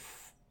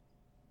of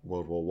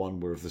World War One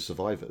were of the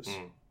survivors.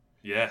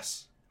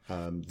 Yes.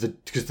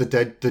 Because the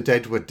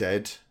dead were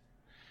dead,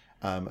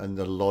 and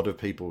a lot of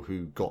people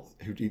who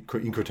in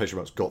quotation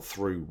marks got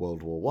through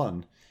World War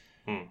One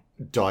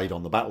died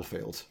on the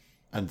battlefield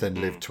and then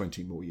lived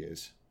 20 more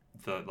years.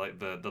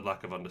 The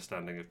lack of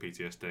understanding of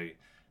PTSD.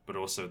 But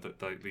also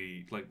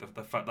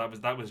the fact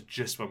that was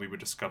just when we were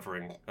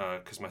discovering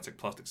cosmetic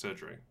plastic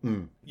surgery.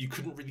 You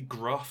couldn't really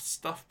graft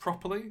stuff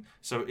properly.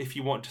 So if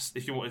you wanted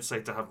to say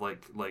to have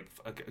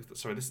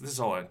sorry, this is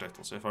all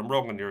anecdotal. So if I'm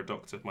wrong and you're a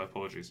doctor, my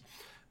apologies.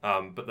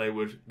 But they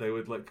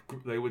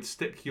would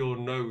stick your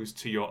nose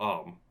to your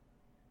arm,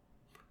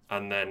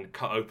 and then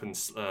cut open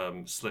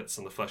slits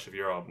on the flesh of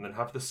your arm, and then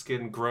have the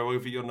skin grow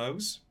over your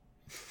nose.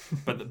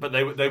 but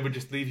they would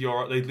just leave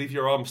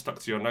your arm stuck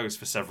to your nose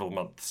for several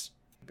months.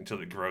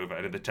 Until it grew over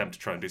in an attempt to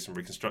try and do some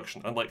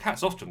reconstruction. And like,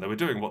 hats off to them, they were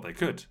doing what they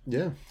could.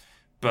 Yeah.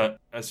 But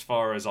as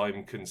far as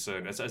I'm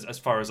concerned, as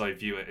far as I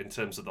view it in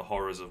terms of the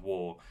horrors of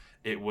war,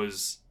 it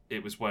was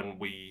when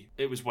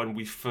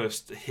we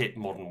first hit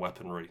modern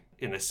weaponry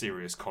in a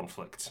serious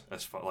conflict.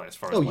 As far as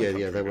there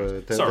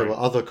were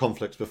other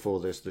conflicts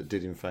before this that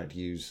did in fact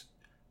use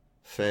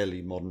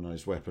fairly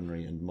modernized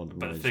weaponry and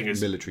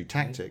modernized military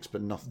tactics,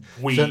 but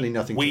certainly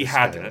nothing. We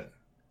had it,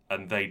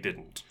 and they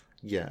didn't.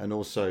 Yeah, and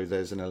also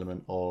there's an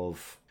element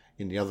of,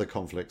 in the other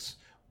conflicts,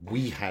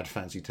 we had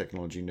fancy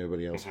technology,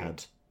 nobody else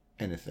had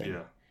anything.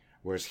 Yeah.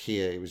 Whereas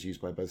here, it was used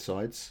by both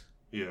sides.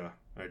 Yeah,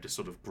 they just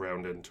sort of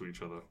ground into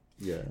each other.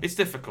 Yeah. It's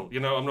difficult. You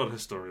know, I'm not a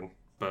historian,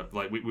 but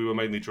like we were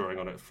mainly drawing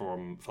on it for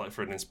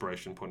an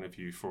inspiration point of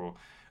view, for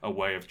a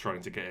way of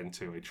trying to get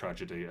into a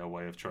tragedy, a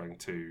way of trying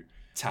to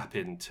tap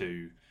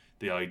into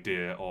the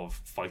idea of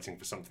fighting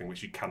for something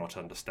which you cannot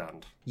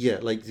understand. Yeah,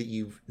 like that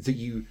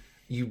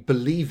you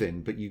believe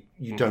in, but you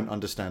don't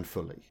understand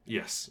fully.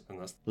 Yes, and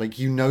that's like,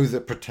 you know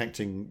that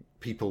protecting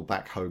people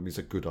back home is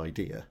a good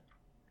idea,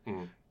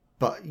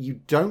 but you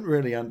don't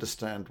really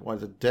understand why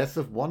the death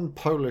of one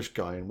Polish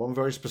guy in one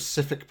very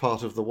specific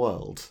part of the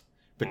world,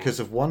 because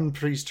of one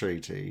peace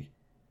treaty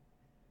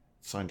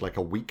signed like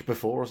a week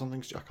before or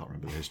something. I can't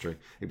remember the history.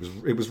 It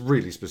was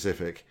really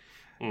specific.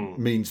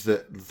 Means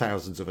that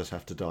thousands of us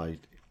have to die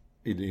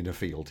in a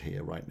field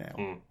here right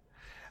now.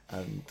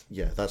 And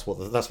yeah, that's what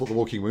the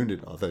Walking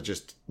Wounded are. They're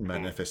just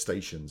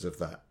manifestations of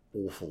that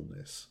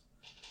awfulness,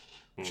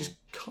 which is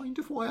kind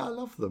of why I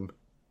love them.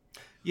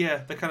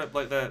 Yeah, they're kind of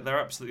like they're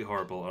absolutely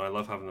horrible, and I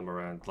love having them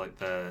around. Like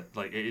they're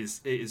like it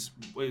is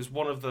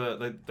one of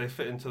the they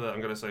fit into the,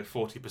 I'm going to say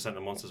 40%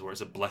 of monsters where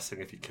it's a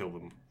blessing if you kill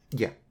them.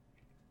 Yeah.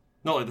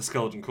 Not like the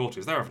skeleton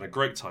courtiers. They're having a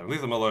great time.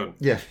 Leave them alone.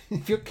 Yeah,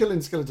 if you're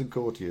killing skeleton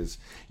courtiers,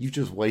 you've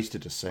just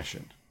wasted a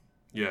session.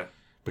 Yeah.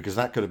 Because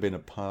that could have been a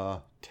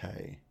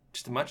party.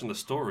 Just imagine the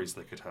stories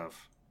they could have.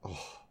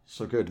 Oh,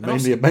 so good.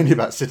 Mainly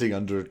about sitting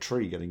under a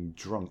tree getting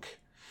drunk.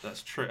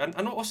 That's true. And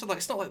also, like,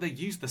 it's not like they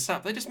use the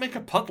sap. They just make a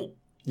puddle.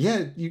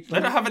 Yeah. They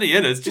don't have any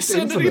innards. Just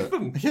sit underneath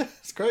them. Yeah,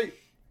 it's great.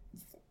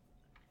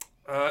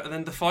 And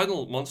then the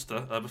final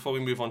monster, before we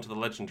move on to the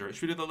legendary.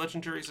 Should we do the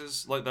legendaries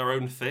as like their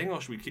own thing,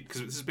 or should we keep...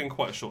 Because this has been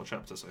quite a short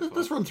chapter so far.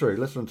 Let's run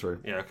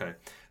through. Yeah, okay.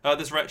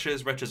 There's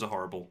wretches. Wretches are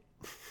horrible.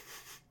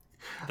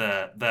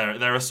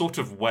 They're a sort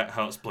of wet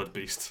heart's blood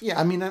beast. Yeah,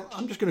 I mean,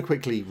 I'm just going to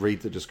quickly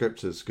read the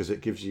descriptors because it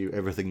gives you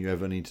everything you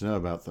ever need to know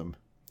about them.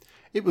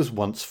 It was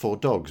once 4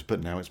 dogs,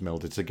 but now it's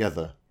melded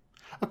together.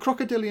 A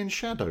crocodilian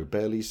shadow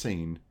barely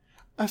seen.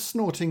 A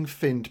snorting,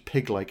 finned,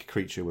 pig-like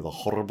creature with a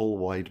horrible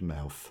wide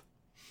mouth.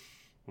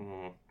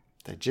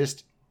 They're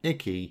just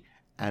icky,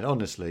 and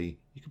honestly,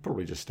 you could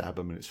probably just stab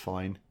them and it's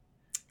fine.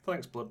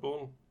 Thanks,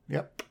 Bloodborne.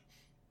 Yep.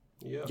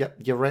 Yeah. Yep,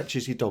 your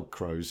wretches, your dog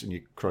crows, and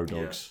your crow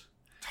dogs. Yeah.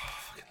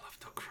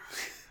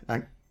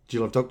 Do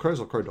you love dog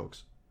crows or crow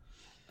dogs?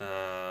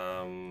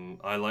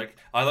 I like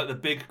the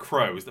big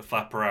crows that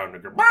flap around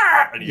and go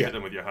bah! And you hit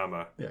them with your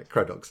hammer. Yeah,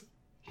 crow dogs.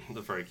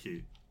 They're very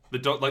cute. The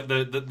dog, like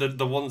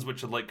the ones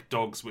which are like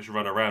dogs which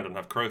run around and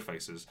have crow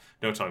faces.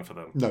 No time for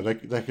them. No, they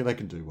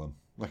can do one.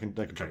 They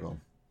can try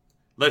on.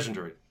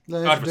 Legendary.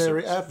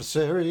 Legendary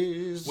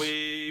adversaries.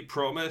 We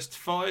promised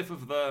 5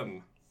 of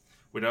them.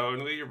 We'd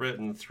only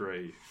written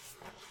 3.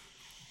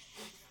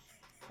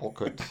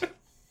 Awkward.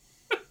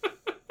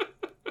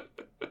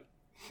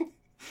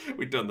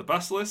 We'd done the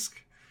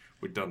Basilisk.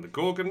 We'd done the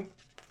Gorgon.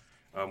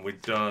 And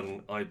we'd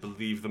done, I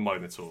believe, the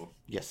Minotaur.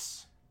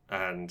 Yes.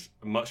 And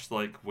much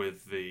like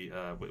with the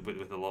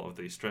with a lot of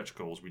the stretch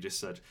goals, we just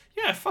said,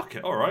 yeah, fuck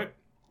it, all right.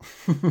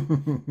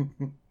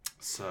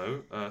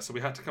 So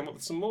we had to come up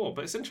with some more.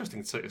 But it's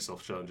interesting to set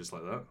yourself challenges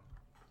like that.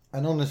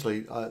 And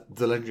honestly,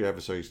 the Legendary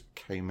Adversaries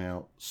came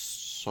out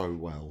so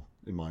well,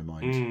 in my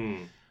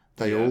mind.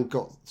 They all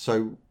got...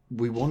 So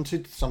we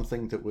wanted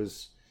something that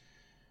was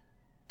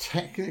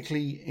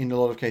technically, in a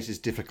lot of cases,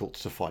 difficult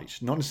to fight.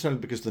 Not necessarily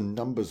because the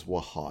numbers were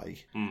high,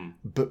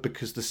 but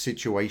because the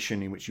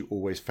situation in which you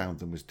always found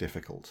them was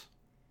difficult.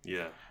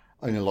 Yeah.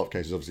 In a lot of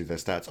cases, obviously, their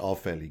stats are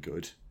fairly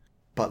good.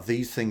 But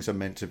these things are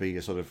meant to be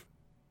a sort of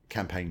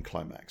campaign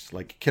climax.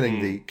 Like,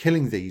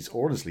 killing these,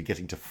 or honestly,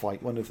 getting to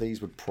fight one of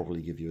these would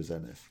probably give you a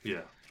zenith.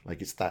 Yeah.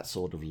 Like, it's that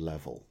sort of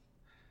level.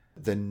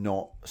 They're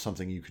not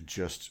something you could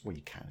just... Well,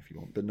 you can if you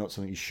want, but not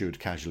something you should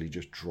casually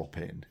just drop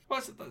in.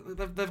 Well,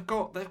 they've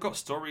got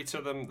story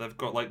to them. They've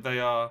got, like, they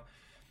are...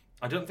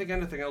 I don't think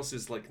anything else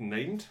is, like,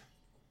 named.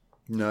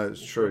 No,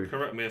 it's true.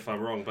 Correct me if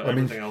I'm wrong, but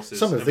everything else is...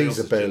 Some of these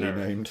are barely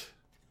named.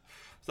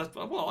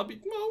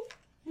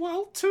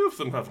 Well, 2 of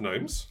them have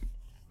names.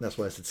 That's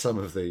why I said some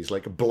of these.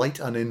 Like, Blight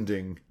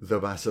Unending, the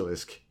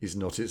Basilisk, is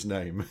not its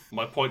name.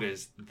 My point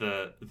is,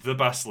 the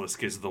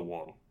Basilisk is the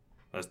one.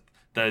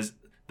 There's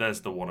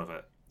the one of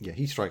it. Yeah,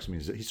 he strikes me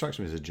as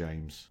a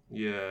James.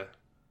 Yeah,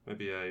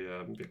 maybe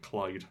a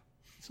Clyde.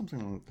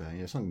 Something like that.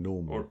 Yeah, something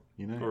normal,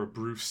 or a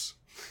Bruce.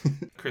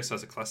 Chris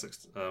has a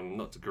classics,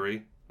 not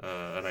degree,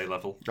 an A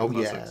level. Oh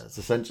classics.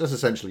 Yeah, that's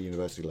essentially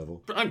university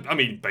level. But I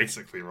mean,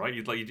 basically, right?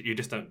 You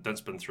just don't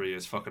spend 3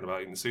 years fucking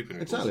about eating soup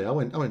noodles. Exactly. I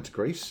went to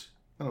Greece.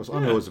 I know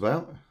what it's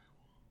about.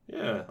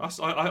 Yeah, I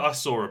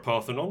saw a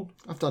Parthenon.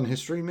 I've done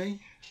history, me.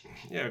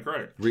 Yeah,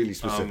 great. Really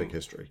specific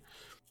history.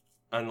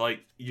 And like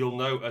you'll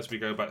note as we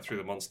go back through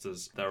the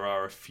monsters, there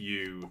are a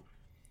few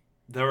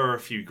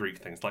Greek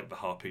things like the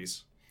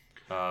harpies.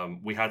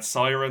 We had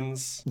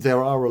sirens.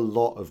 There are a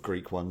lot of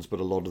Greek ones, but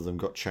a lot of them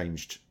got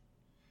changed,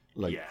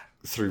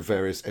 through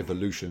various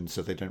evolutions,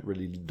 so they don't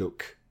really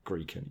look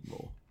Greek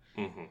anymore.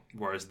 Mm-hmm.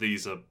 Whereas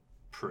these are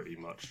pretty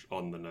much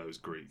on the nose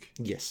Greek.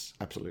 Yes,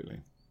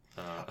 absolutely.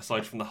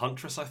 Aside from the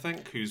Huntress, I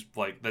think, who's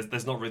like,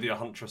 there's not really a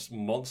Huntress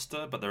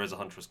monster, but there is a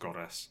Huntress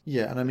goddess.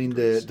 Yeah, and I mean,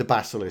 the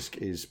Basilisk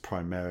is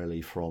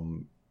primarily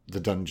from the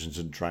Dungeons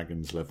and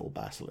Dragons level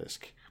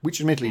Basilisk,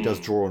 which admittedly does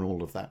draw on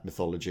all of that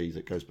mythology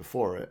that goes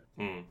before it,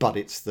 but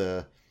it's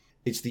the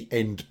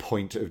end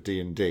point of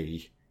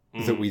D&D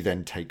that we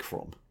then take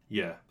from.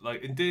 Yeah,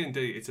 like in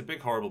D&D, it's a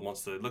big horrible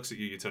monster. It looks at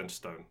you, you turn to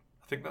stone.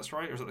 I think that's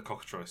right, or is it the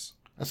cockatrice?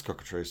 That's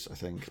cockatrice, I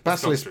think.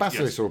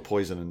 Basilisk are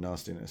poison and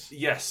nastiness.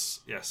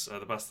 Yes.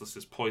 The Basilisk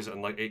is poison,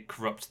 and like it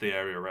corrupts the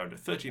area around it.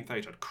 13th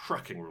Age had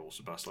cracking rules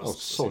for Basilisk. Oh,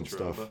 solid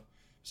stuff.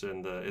 So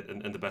in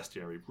the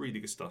bestiary,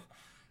 really good stuff.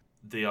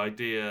 The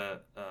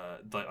idea,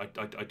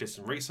 I did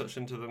some research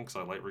into them because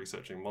I like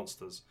researching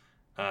monsters,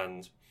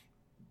 and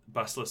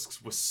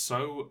Basilisks were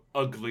so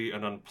ugly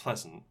and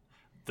unpleasant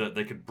that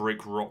they could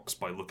break rocks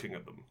by looking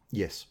at them.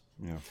 Yes.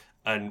 Yeah.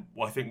 And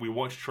I think we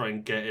want to try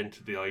and get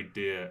into the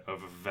idea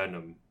of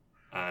venom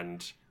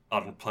and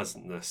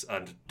unpleasantness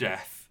and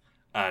death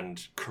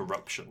and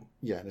corruption.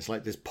 Yeah, and it's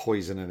like this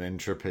poison and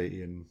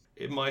entropy. And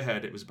in my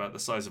head, it was about the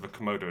size of a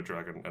Komodo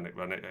dragon, and it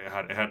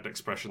had an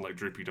expression like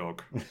Droopy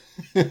Dog.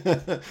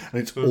 And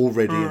it's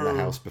already in the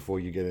house before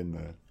you get in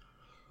there.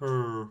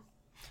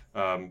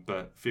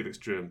 But Felix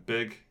drew him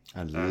big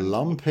and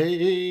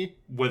lumpy,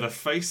 with a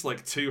face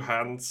like 2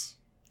 hands.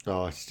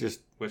 Oh, it's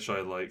just, which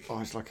I like. Oh,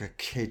 it's like a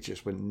kid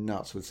just went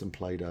nuts with some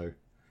Play-Doh.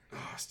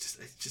 Oh, it's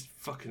just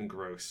fucking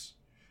gross.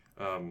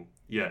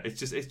 Yeah, it's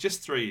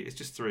just 3. It's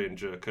just 3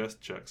 endure curse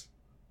checks.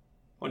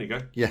 On you go.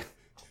 Yeah.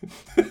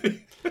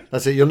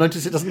 That's it. You'll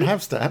notice it doesn't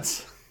have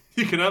stats.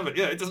 You can have it.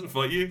 Yeah, it doesn't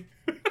fight you.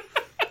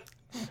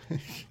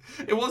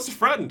 It wants a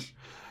friend.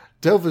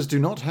 Delvers do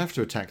not have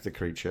to attack the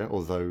creature,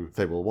 although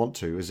they will want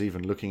to, as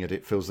even looking at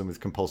it fills them with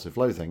compulsive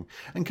loathing,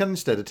 and can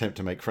instead attempt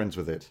to make friends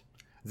with it.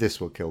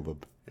 This will kill them.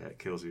 Yeah, it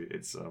kills you.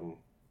 It's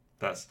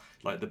that's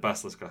like the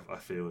Basilisk. I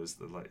feel is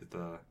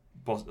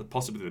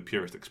possibly the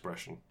purest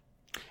expression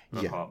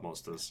of heart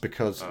monsters.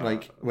 Because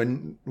like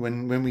when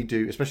we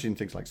do, especially in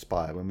things like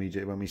Spire,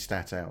 when we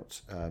stat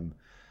out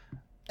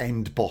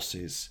end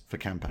bosses for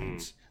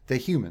campaigns, they're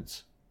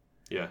humans.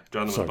 Yeah,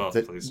 drown them in the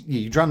bath, please.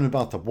 You drown them in the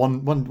bathtub.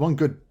 One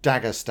good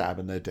dagger stab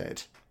and they're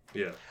dead.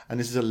 Yeah. And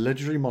this is a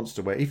legendary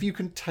monster where if you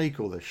can take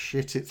all the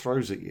shit it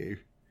throws at you,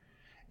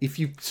 if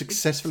you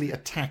successfully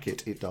attack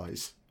it, it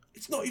dies.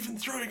 It's not even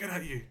throwing it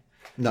at you.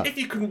 No. If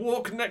you can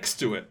walk next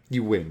to it,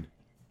 you win.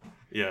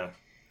 Yeah.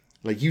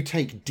 Like, you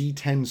take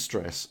D10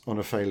 stress on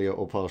a failure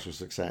or partial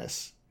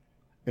success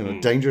in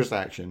a dangerous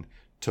action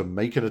to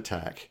make an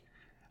attack,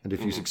 and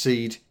if you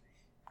succeed,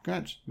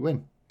 congrats, you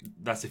win.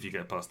 That's if you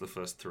get past the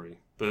first three.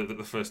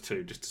 The first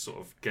two, just to sort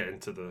of get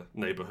into the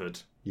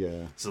neighbourhood.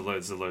 Yeah.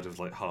 There's a load of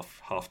like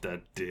half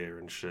dead deer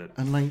and shit.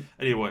 And like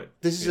anyway,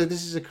 this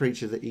is a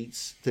creature that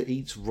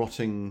eats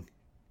rotting.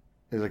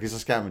 Like it's a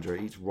scavenger.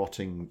 It eats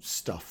rotting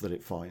stuff that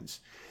it finds.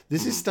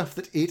 This is stuff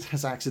that it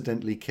has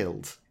accidentally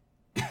killed.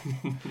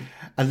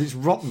 And it's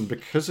rotten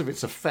because of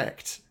its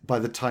effect by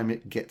the time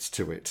it gets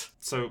to it.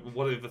 So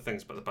one of the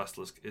things about the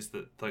basilisk is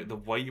that like the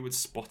way you would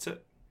spot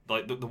it,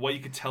 like the way you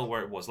could tell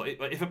where it was, like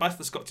if a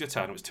basilisk got to your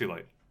town, it was too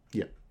late.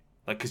 Yeah,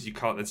 like because you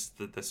can't. It's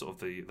the sort of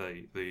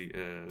the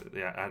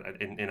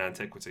in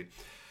antiquity,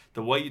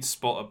 the way you'd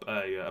spot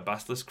a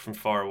basilisk from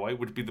far away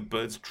would be the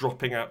birds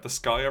dropping out the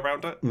sky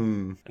around it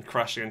and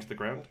crashing into the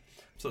ground.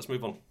 So let's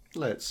move on.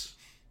 Let's.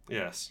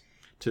 Yes.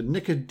 To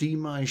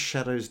Nicodemi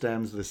Shadows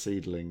Dams the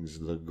Seedlings,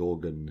 the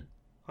Gorgon.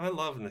 I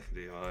love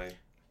Nicodemi.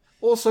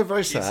 Also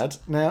very sad.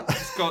 Now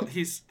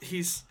he's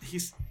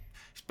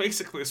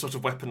basically a sort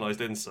of weaponized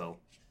incel.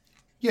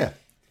 Yeah.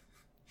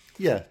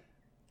 Yeah.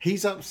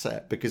 He's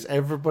upset because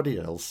everybody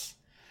else,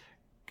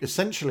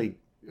 essentially,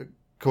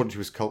 according to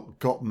his cult,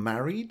 got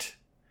married.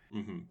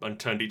 Mm-hmm. And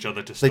turned each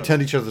other to stone. They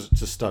turned each other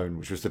to stone,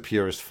 which was the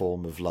purest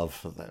form of love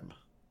for them.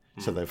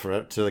 So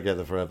they're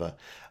together forever.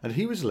 And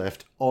he was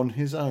left on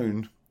his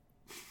own.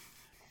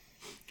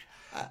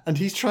 And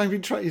he's trying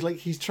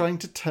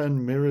to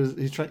turn mirrors.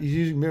 He's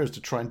using mirrors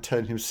to try and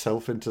turn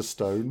himself into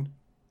stone.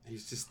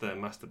 He's just there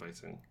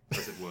masturbating,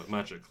 as it were,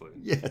 magically.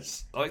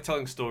 Yes. I like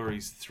telling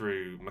stories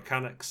through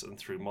mechanics and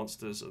through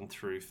monsters and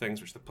through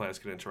things which the players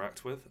can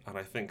interact with. And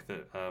I think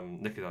that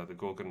Nicodemi the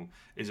Gorgon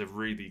is a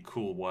really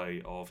cool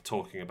way of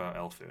talking about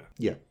Elfir.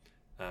 Yeah.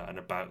 And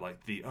about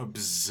like the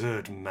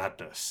absurd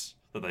madness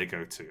that they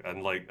go to,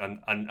 and like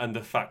and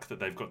the fact that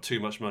they've got too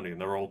much money and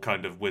they're all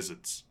kind of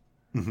wizards.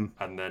 Mm-hmm.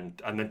 And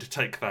then to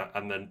take that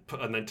and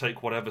then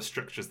take whatever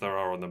strictures there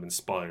are on them,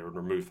 inspire and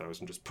remove those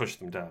and just push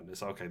them down.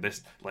 It's okay.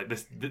 This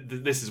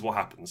is what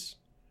happens.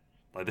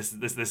 Like this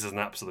is an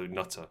absolute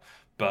nutter.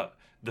 But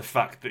the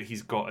fact that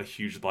he's got a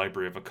huge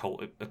library of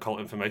occult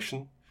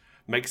information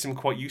makes him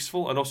quite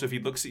useful. And also, if he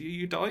looks at you,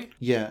 you die.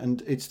 Yeah,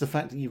 and it's the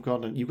fact that you've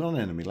got an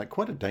enemy, like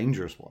quite a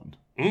dangerous one.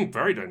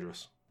 Very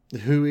dangerous.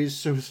 Who is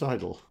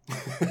suicidal.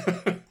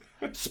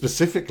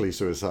 Specifically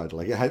suicidal.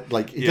 Like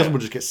it doesn't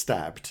want to just get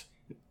stabbed.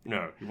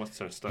 No, he wants to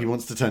turn to stone. He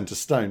wants to turn to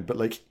stone, but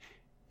like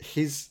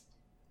his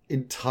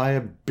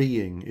entire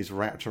being is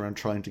wrapped around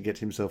trying to get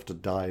himself to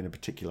die in a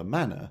particular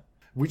manner,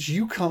 which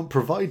you can't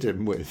provide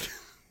him with.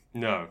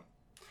 No.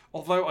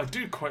 Although I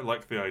do quite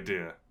like the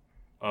idea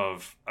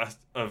of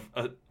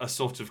a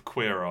sort of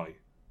Queer Eye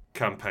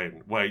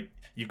campaign where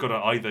you've got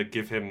to either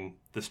give him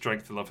the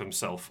strength to love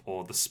himself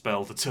or the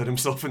spell to turn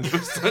himself into a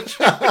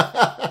statue.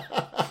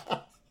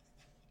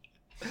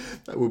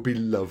 That would be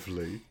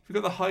lovely. We've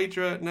got the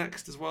Hydra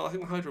next as well. I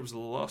think the Hydra was the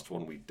last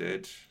one we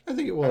did. I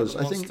think it was.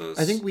 I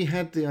think we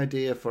had the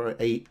idea for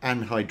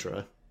an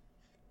Hydra.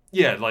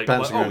 Yeah,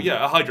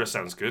 a Hydra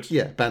sounds good.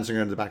 Yeah, bouncing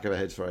around the back of our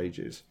heads for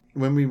ages.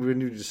 When we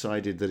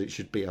decided that it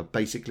should be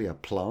basically a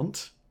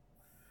plant.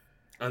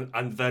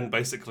 And then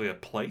basically a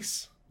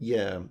place.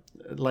 Yeah,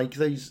 like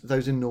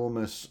those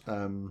enormous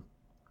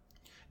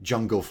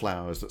jungle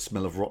flowers that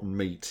smell of rotten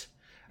meat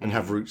and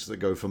have roots that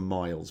go for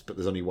miles, but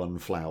there's only one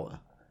flower.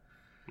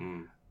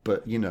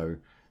 But,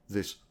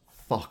 this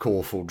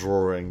fuck-awful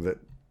drawing that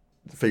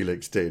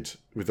Felix did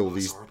with all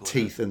these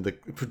teeth and the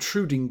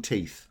protruding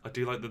teeth. I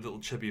do like the little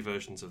chibi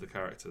versions of the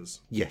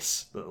characters.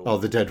 Yes.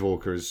 The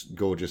Deadwalker is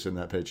gorgeous in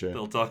that picture.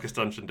 Little Darkest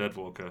Dungeon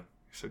Deadwalker.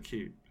 So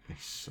cute.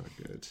 He's so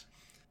good.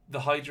 The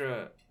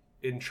Hydra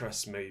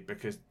interests me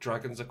because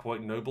dragons are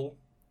quite noble.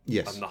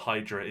 Yes. And the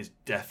Hydra is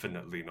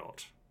definitely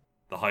not.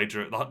 The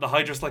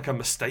Hydra's like a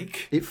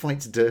mistake. It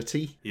fights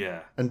dirty.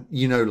 Yeah. And,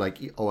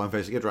 I'm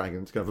facing a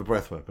dragon. It's going to have a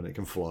breath weapon. It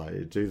can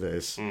fly. Do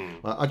this.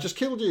 I just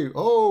killed you.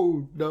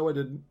 Oh, no, I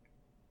didn't.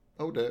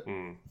 Oh, dear.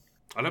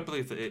 I don't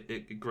believe that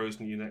it grows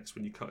new necks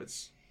when you cut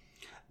its...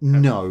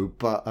 No,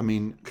 but, I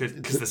mean...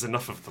 Because there's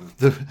enough of them.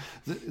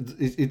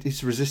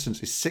 Its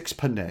resistance is 6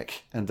 per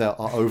neck, and there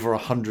are over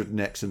 100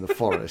 necks in the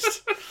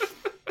forest.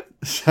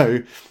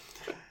 So,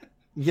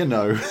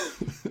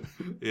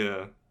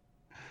 Yeah.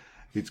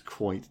 It's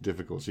quite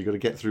difficult. So you've got to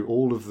get through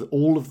all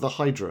of the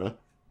Hydra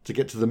to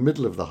get to the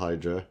middle of the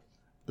Hydra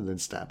and then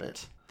stab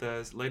it.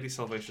 There's Lady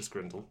Salvacious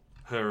Grindle,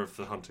 her of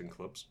the hunting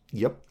clubs.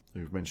 Yep, who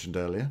we mentioned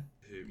earlier.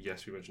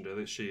 Yes, we mentioned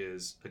earlier. She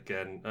is,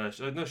 again...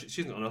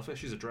 she's not an elf,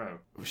 she's a drow.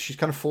 She's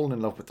kind of fallen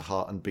in love with the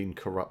heart and been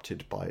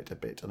corrupted by it a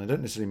bit. And I don't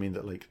necessarily mean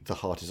that, the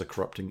heart is a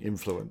corrupting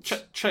influence.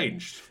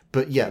 Changed.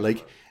 But yeah,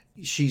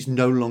 she's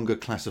no longer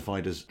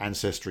classified as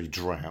ancestry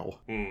drow.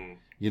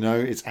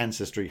 It's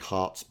ancestry,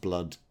 heart's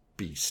blood,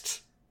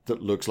 beast that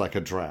looks like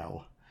a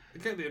drow. I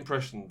get the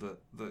impression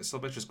that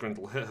Salvacious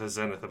Grindle hit her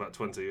zenith about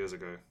 20 years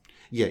ago.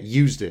 Yeah,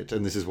 used it,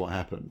 and this is what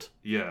happened.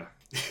 Yeah.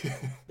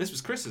 This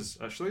was Chris's,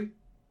 actually.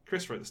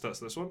 Chris wrote the stats of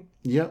this one.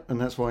 Yeah, and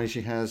that's why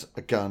she has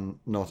a gun,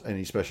 not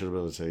any special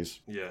abilities.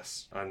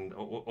 Yes, and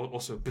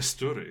also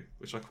Bisturi,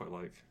 which I quite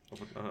like.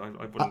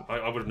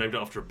 I would have named it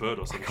after a bird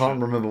or something. I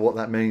can't remember what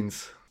that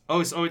means.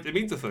 Oh, it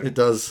means a thing. It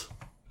does.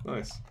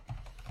 Nice.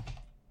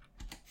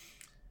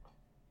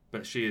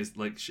 But she is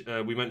like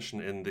we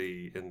mentioned in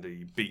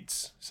the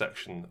beats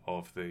section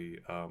of the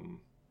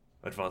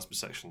advancement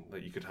section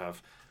that you could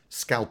have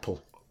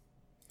scalpel.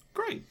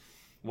 Great.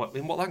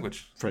 In what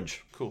language?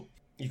 French. Cool.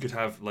 You could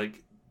have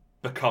like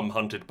become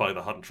hunted by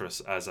the huntress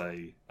as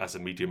a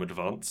medium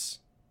advance.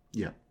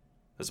 Yeah.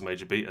 As a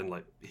major beat, and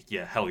like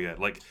hell yeah.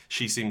 Like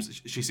she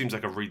seems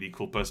like a really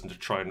cool person to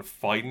try and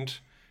find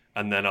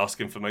and then ask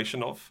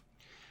information of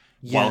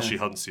while she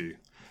hunts you.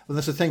 Well,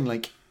 that's the thing.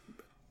 Like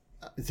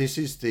this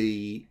is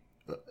the.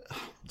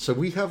 So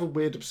we have a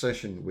weird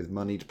obsession with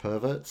moneyed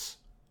perverts.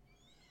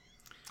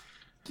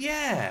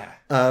 Yeah.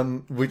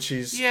 Which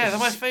is... Yeah, they're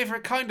my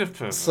favourite kind of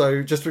pervert.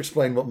 So just to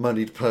explain what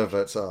moneyed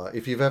perverts are,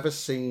 if you've ever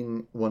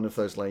seen one of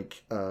those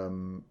like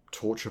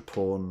torture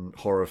porn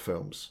horror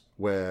films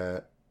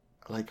where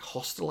like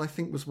Hostel, I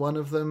think, was one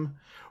of them,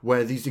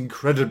 where these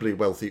incredibly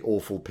wealthy,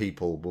 awful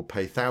people will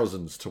pay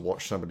thousands to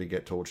watch somebody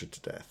get tortured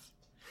to death.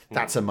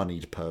 That's a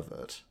moneyed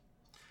pervert.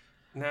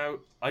 Now,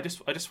 I just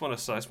want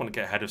to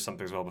get ahead of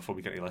something as well before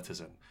we get any letters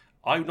in.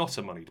 I'm not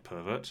a moneyed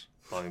pervert.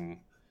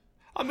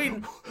 I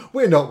mean,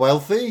 we're not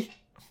wealthy.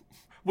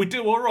 We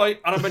do all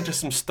right, and I'm into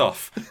some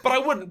stuff. But I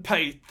wouldn't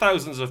pay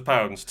thousands of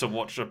pounds to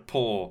watch a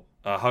poor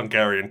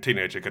Hungarian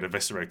teenager get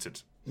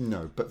eviscerated.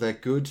 No, but they're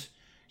good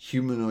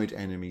humanoid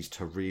enemies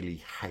to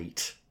really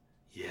hate.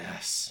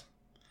 Yes.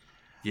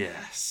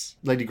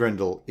 Lady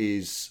Grendel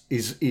is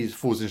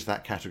falls into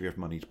that category of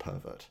moneyed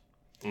pervert.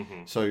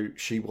 Mm-hmm. So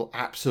she will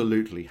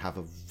absolutely have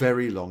a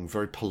very long,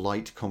 very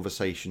polite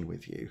conversation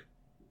with you.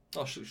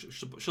 Oh,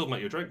 she'll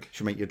make you a drink.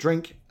 She'll make you a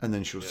drink, and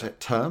then she'll set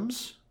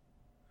terms.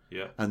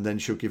 Yeah. And then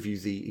she'll give you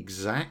the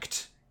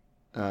exact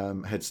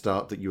head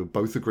start that you were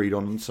both agreed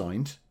on and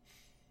signed.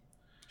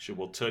 She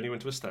will turn you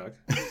into a stag.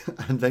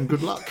 And then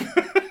good luck.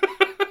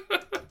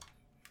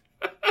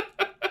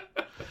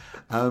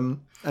 And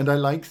I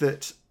like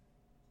that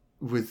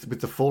with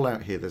the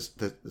Fallout here, there's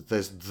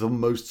the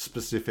most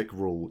specific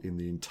rule in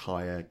the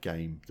entire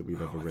game that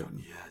we've ever written.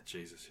 God. Yeah,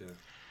 Jesus, yeah.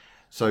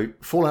 So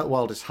Fallout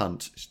Wildest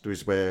Hunt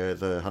is where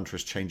the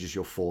huntress changes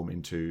your form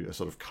into a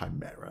sort of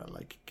chimera,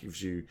 like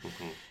gives you,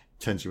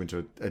 turns you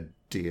into a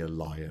deer,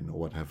 lion, or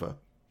whatever.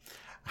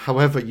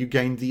 However, you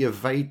gain the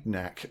evade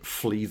knack,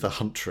 flee the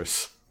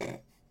huntress.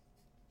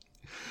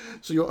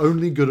 So you're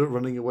only good at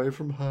running away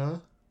from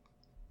her.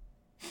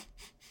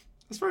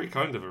 That's very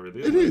kind of her,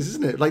 really. It is,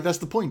 isn't it? Like that's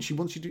the point. She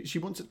wants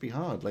it to be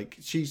hard. Like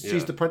she's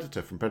the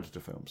Predator from Predator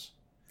films.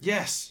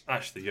 Yes,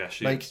 actually, yeah,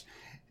 she is.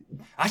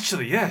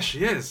 Actually, yeah,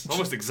 she is.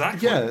 Almost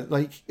exactly. Yeah,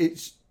 like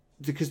it's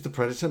because the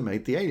Predator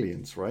made the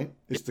aliens, right?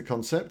 It's the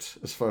concept,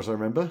 as far as I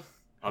remember.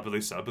 I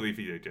believe so. I believe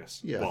he did,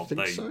 yes. Yeah, well, I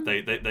think so.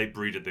 They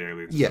breeded the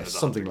aliens. Yes,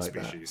 something like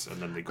species, that.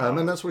 And then they got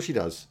and that's what she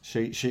does.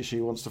 She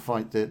wants to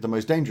fight the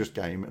most dangerous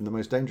game, and the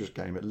most dangerous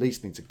game at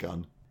least needs a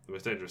gun. The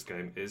most dangerous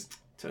game is,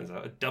 turns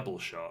out, a double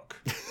shark.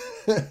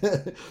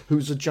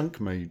 Who's a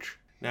junk mage.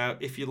 Now,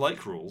 if you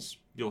like rules,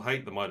 you'll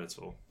hate the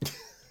Minotaur.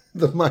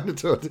 The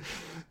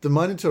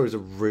Minotaur is a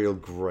real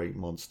great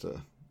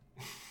monster.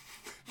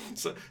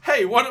 So,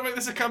 hey, why don't we make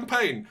this a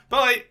campaign?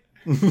 Bye!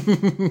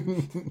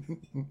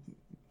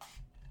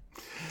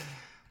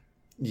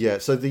 Yeah,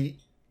 so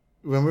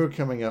when we were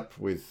coming up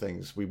with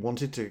things, we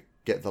wanted to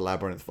get the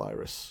Labyrinth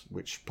virus,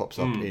 which pops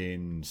up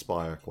in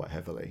Spire quite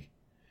heavily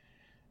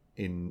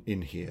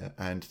in here.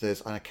 And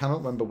I cannot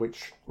remember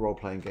which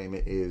role-playing game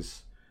it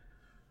is,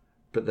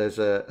 but there's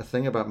a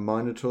thing about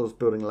Minotaurs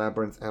building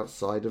labyrinths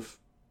outside of...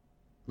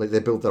 Like, they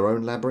build their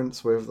own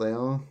labyrinths wherever they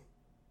are.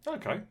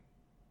 Okay.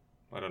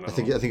 I don't know. I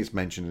think it's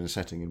mentioned in a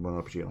setting in one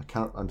RPG.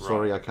 I'm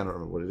sorry, I cannot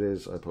remember what it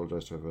is. I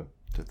apologise to whoever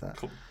did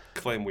that.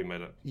 Claim we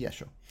made it. Yeah,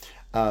 sure.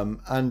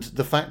 And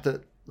the fact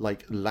that,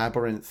 like,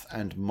 Labyrinth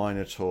and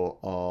Minotaur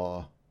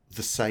are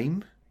the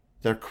same,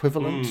 they're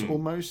equivalent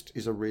almost,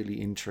 is a really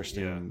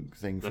interesting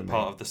thing for me. They're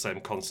part of the same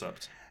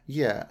concept.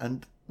 Yeah,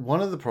 and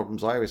one of the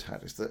problems I always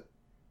had is that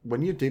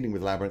when you're dealing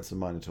with Labyrinths and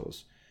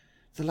Minotaurs,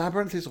 the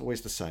Labyrinth is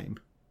always the same.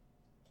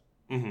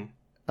 Mm-hmm.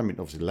 I mean,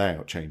 obviously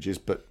layout changes,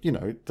 but, you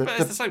know... But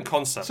it's the same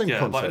concept,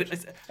 Like,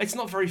 it's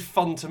not very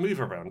fun to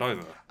move around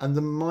either. And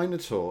the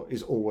Minotaur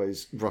is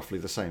always roughly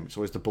the same. It's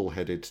always the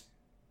bull-headed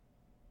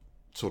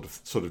sort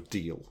of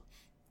deal.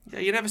 Yeah,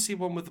 you never see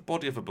one with the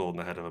body of a bull and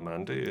the head of a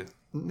man, do you?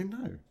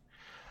 No.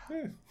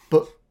 Yeah.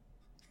 But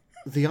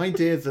the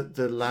idea that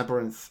the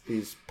labyrinth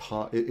is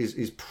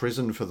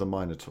prison for the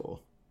Minotaur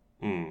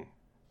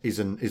is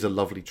a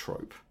lovely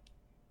trope,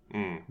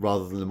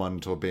 rather than the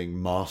Minotaur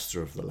being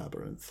master of the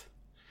labyrinth.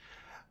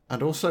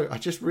 And also, I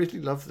just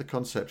really love the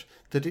concept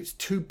that it's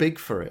too big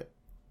for it.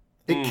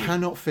 It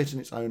cannot fit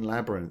in its own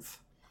labyrinth.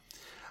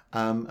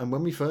 And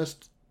when we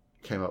first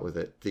came up with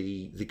it,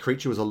 the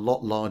creature was a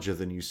lot larger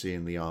than you see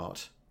in the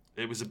art.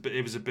 It was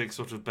a big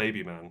sort of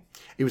baby man.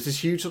 It was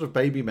this huge sort of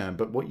baby man,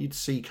 but what you'd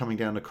see coming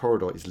down the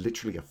corridor is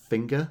literally a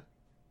finger.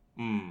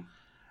 Mm.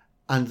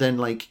 And then,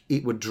 like,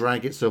 it would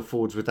drag itself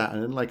forwards with that,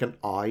 and then, like, an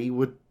eye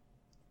would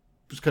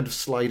just kind of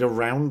slide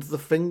around the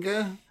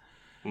finger.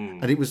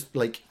 And it was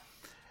like...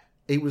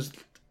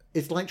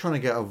 it's like trying to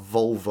get a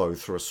Volvo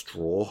through a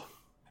straw.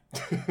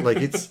 Like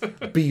it's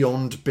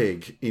beyond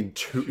big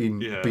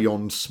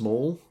beyond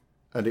small,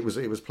 and it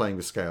was playing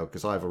with scale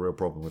because I have a real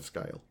problem with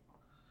scale.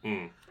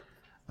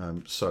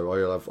 So I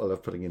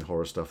love putting in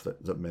horror stuff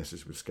that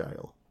messes with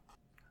scale.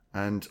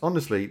 And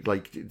honestly,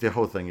 like the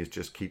whole thing is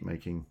just keep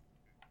making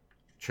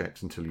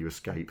checks until you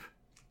escape,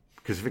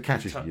 because if it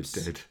catches you, you're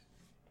dead.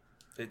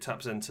 It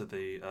taps into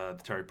the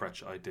Terry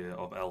Pratchett idea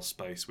of L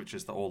space, which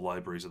is that all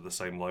libraries are the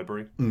same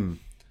library.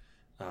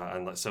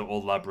 And like, so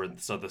all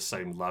labyrinths are the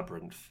same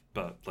labyrinth,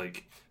 but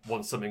like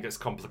once something gets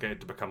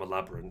complicated to become a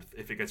labyrinth,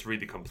 if it gets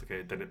really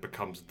complicated, then it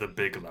becomes the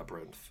big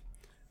labyrinth,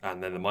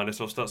 and then the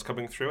Minotaur starts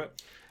coming through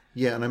it.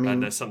 Yeah, and I mean,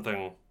 and there's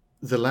something.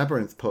 The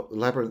labyrinths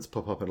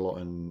pop up a lot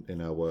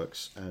in our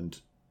works, and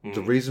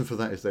the reason for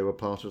that is they were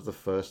part of the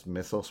first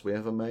mythos we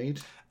ever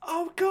made.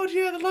 Oh god,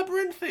 yeah, the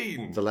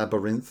labyrinthine. The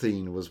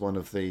labyrinthine was one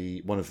of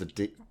the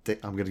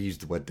I'm going to use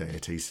the word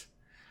deities.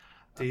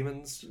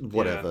 Demons,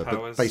 whatever,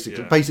 powers,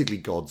 but basically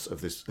gods of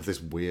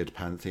this weird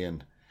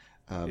pantheon,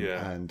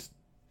 and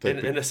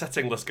in a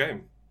settingless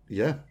game.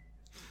 Yeah,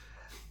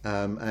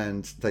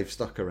 and they've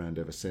stuck around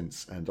ever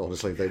since, and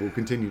honestly, they will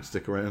continue to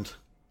stick around.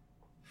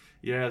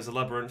 Yeah, there's a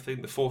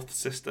labyrinthine, the fourth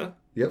sister.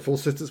 Yeah, fourth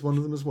sister's one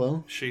of them as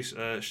well. She's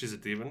a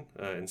demon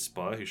in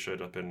Spire who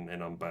showed up in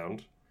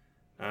Unbound,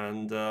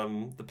 and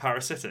the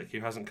parasitic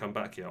who hasn't come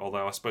back yet.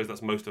 Although I suppose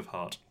that's most of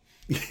Heart.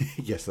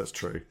 Yes, that's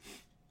true.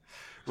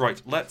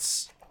 Right,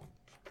 let's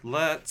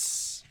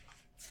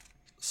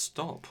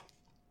stop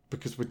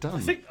because we're done.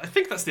 I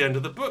think that's the end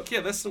of the book.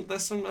 Yeah, there's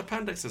some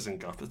appendixes and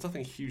guff. There's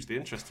nothing hugely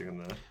interesting in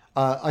there.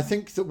 I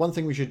think that one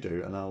thing we should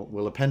do, and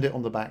we'll append it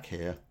on the back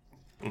here.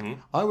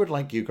 I would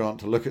like you, Grant,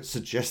 to look at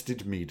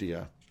suggested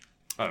media.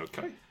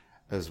 Okay.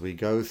 As we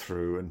go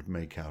through and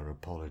make our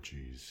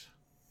apologies.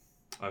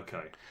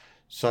 Okay.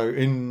 So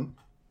in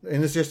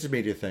the suggested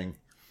media thing,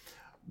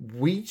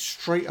 we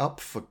straight up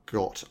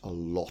forgot a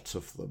lot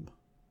of them.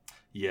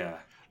 Yeah.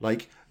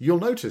 Like, you'll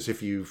notice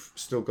if you've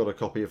still got a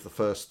copy of the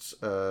first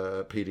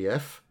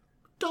PDF,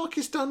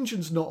 Darkest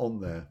Dungeon's not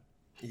on there.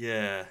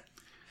 Yeah.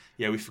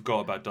 Yeah, we forgot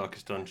about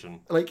Darkest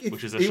Dungeon. Like,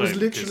 which is a shame. It was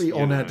literally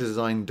on our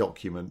design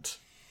document.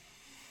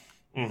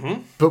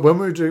 Mm-hmm. But when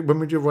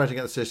we were writing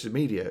out the suggested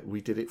media, we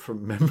did it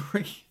from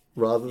memory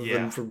rather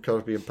than from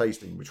copy and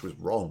pasting, which was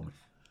wrong.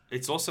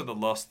 It's also the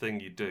last thing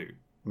you do.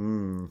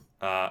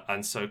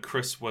 And so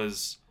Chris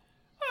was...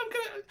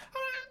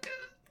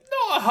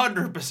 not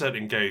 100%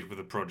 engaged with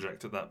the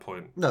project at that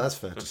point. No, that's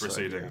fair. Of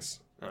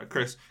proceedings,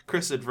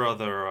 Chris had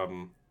rather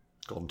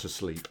gone to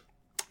sleep.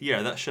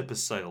 Yeah, that ship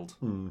has sailed.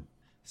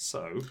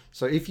 So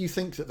if you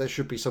think that there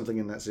should be something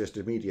in that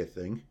suggested media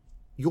thing,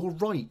 you're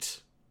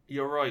right.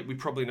 You're right. We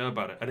probably know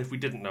about it, and if we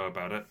didn't know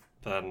about it,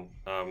 then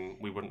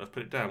we wouldn't have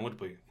put it down, would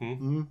we?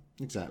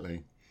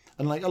 Exactly.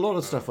 And like a lot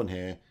of stuff on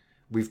here,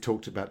 we've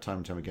talked about time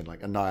and time again,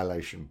 like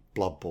Annihilation,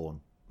 Bloodborne,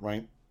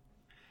 right?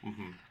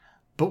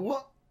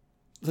 But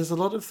there's a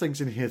lot of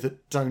things in here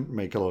that don't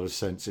make a lot of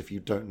sense if you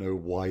don't know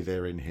why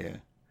they're in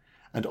here.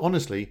 And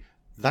honestly,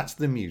 that's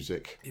the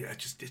music. Yeah,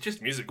 it's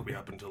just music we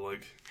happen to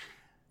like.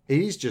 It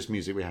is just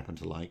music we happen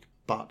to like.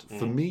 But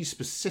for me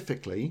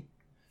specifically,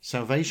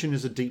 Salvation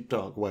is a Deep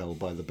Dark Well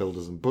by the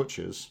Builders and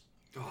Butchers.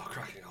 Oh,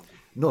 cracking album.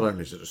 Not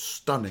only is it a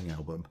stunning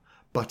album,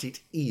 but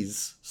it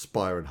is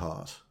Spire and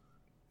Heart.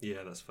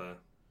 Yeah, that's fair.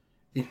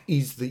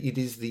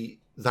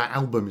 That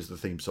album is the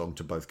theme song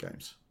to both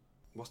games.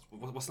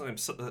 What's the name?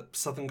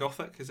 Southern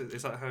Gothic? Is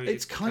that how you?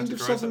 It's kind of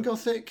Southern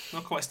Gothic.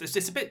 Not quite.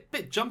 It's a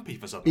bit jumpy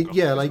for Southern Gothic.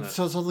 Yeah, like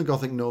Southern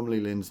Gothic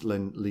normally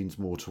leans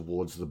more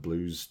towards the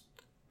blues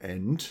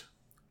end.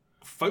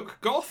 Folk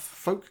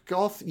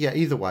goth. Yeah.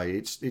 Either way,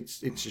 it's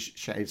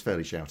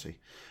fairly shouty.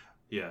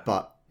 Yeah.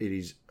 But it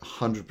is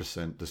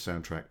 100% the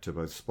soundtrack to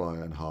both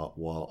Spire and Heart.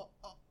 While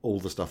all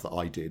the stuff that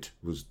I did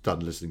was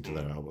done listening to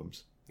their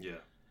albums. Yeah.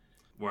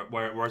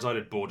 Whereas I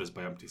did Borders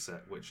by Empty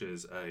Set, which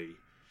is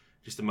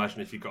just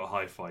imagine if you got a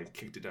hi-fi and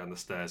kicked it down the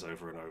stairs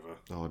over and over.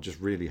 Oh, just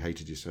really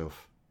hated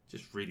yourself.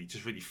 Just really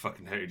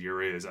fucking hated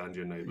your ears and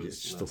your neighbours.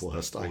 It's just the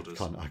worst. I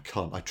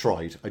can't. I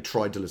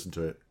tried to listen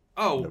to it.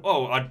 I'm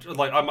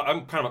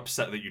kind of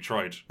upset that you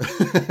tried.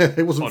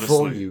 It wasn't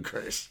honestly. For you,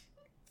 Chris.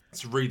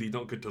 It's really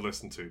not good to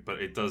listen to,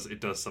 but it does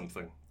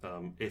something.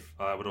 If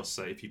I would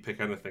also say, if you pick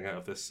anything out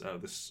of this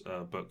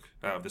book,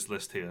 out of this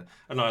list here,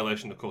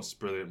 Annihilation, of course, is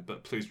brilliant.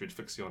 But please read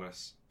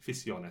Ficciones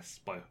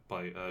by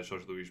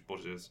Jorge Luis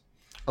Borges.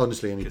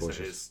 Honestly, any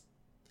Borges.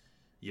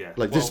 Yeah,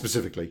 this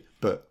specifically,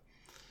 but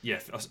yeah.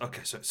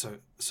 Okay, so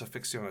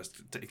Ficciones,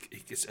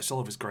 it's all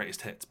of his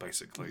greatest hits,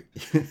 basically.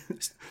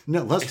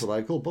 No, that's what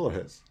I call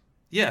Borges.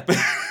 Yeah, but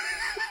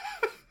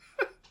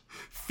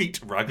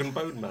Feet Rag and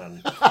Bone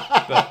Man.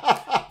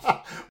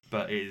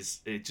 But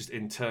it just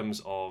in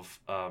terms of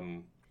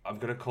I'm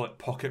going to call it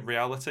pocket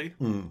reality,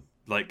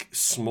 like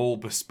small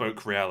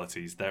bespoke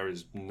realities. There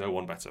is no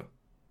one better,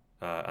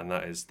 and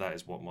that is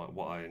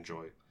what I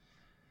enjoy.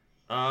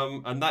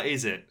 And that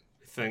is it.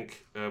 I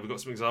think we've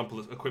got some example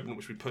equipment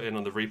which we put in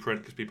on the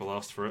reprint because people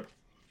asked for it,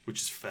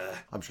 which is fair.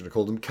 I'm sure to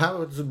call them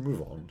cowards and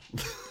move on.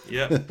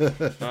 Yeah.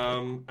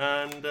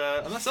 And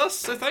that's us.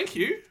 So thank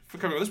you for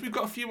coming with us. We've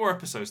got a few more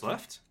episodes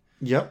left.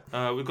 Yep.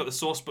 We've got the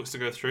source books to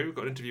go through. We've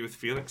got an interview with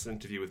Felix, an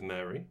interview with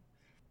Mary.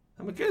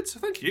 And we're good, so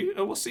thank you.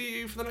 And we'll see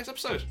you for the next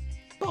episode.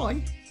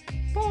 Bye.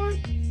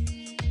 Bye.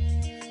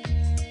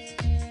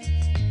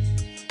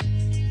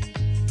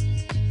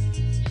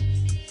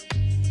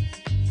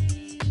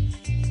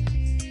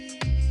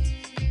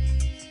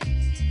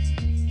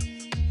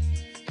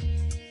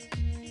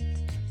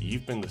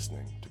 You've been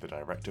listening to the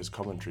Director's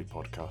Commentary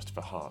podcast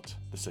for Heart,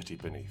 The City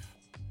Beneath.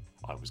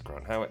 I was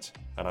Grant Howitt,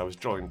 and I was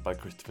joined by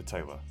Christopher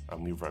Taylor,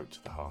 and we wrote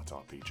the Heart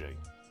RPG.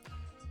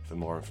 For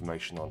more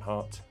information on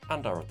Heart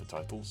and our other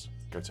titles,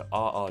 go to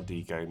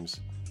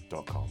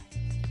rrdgames.com.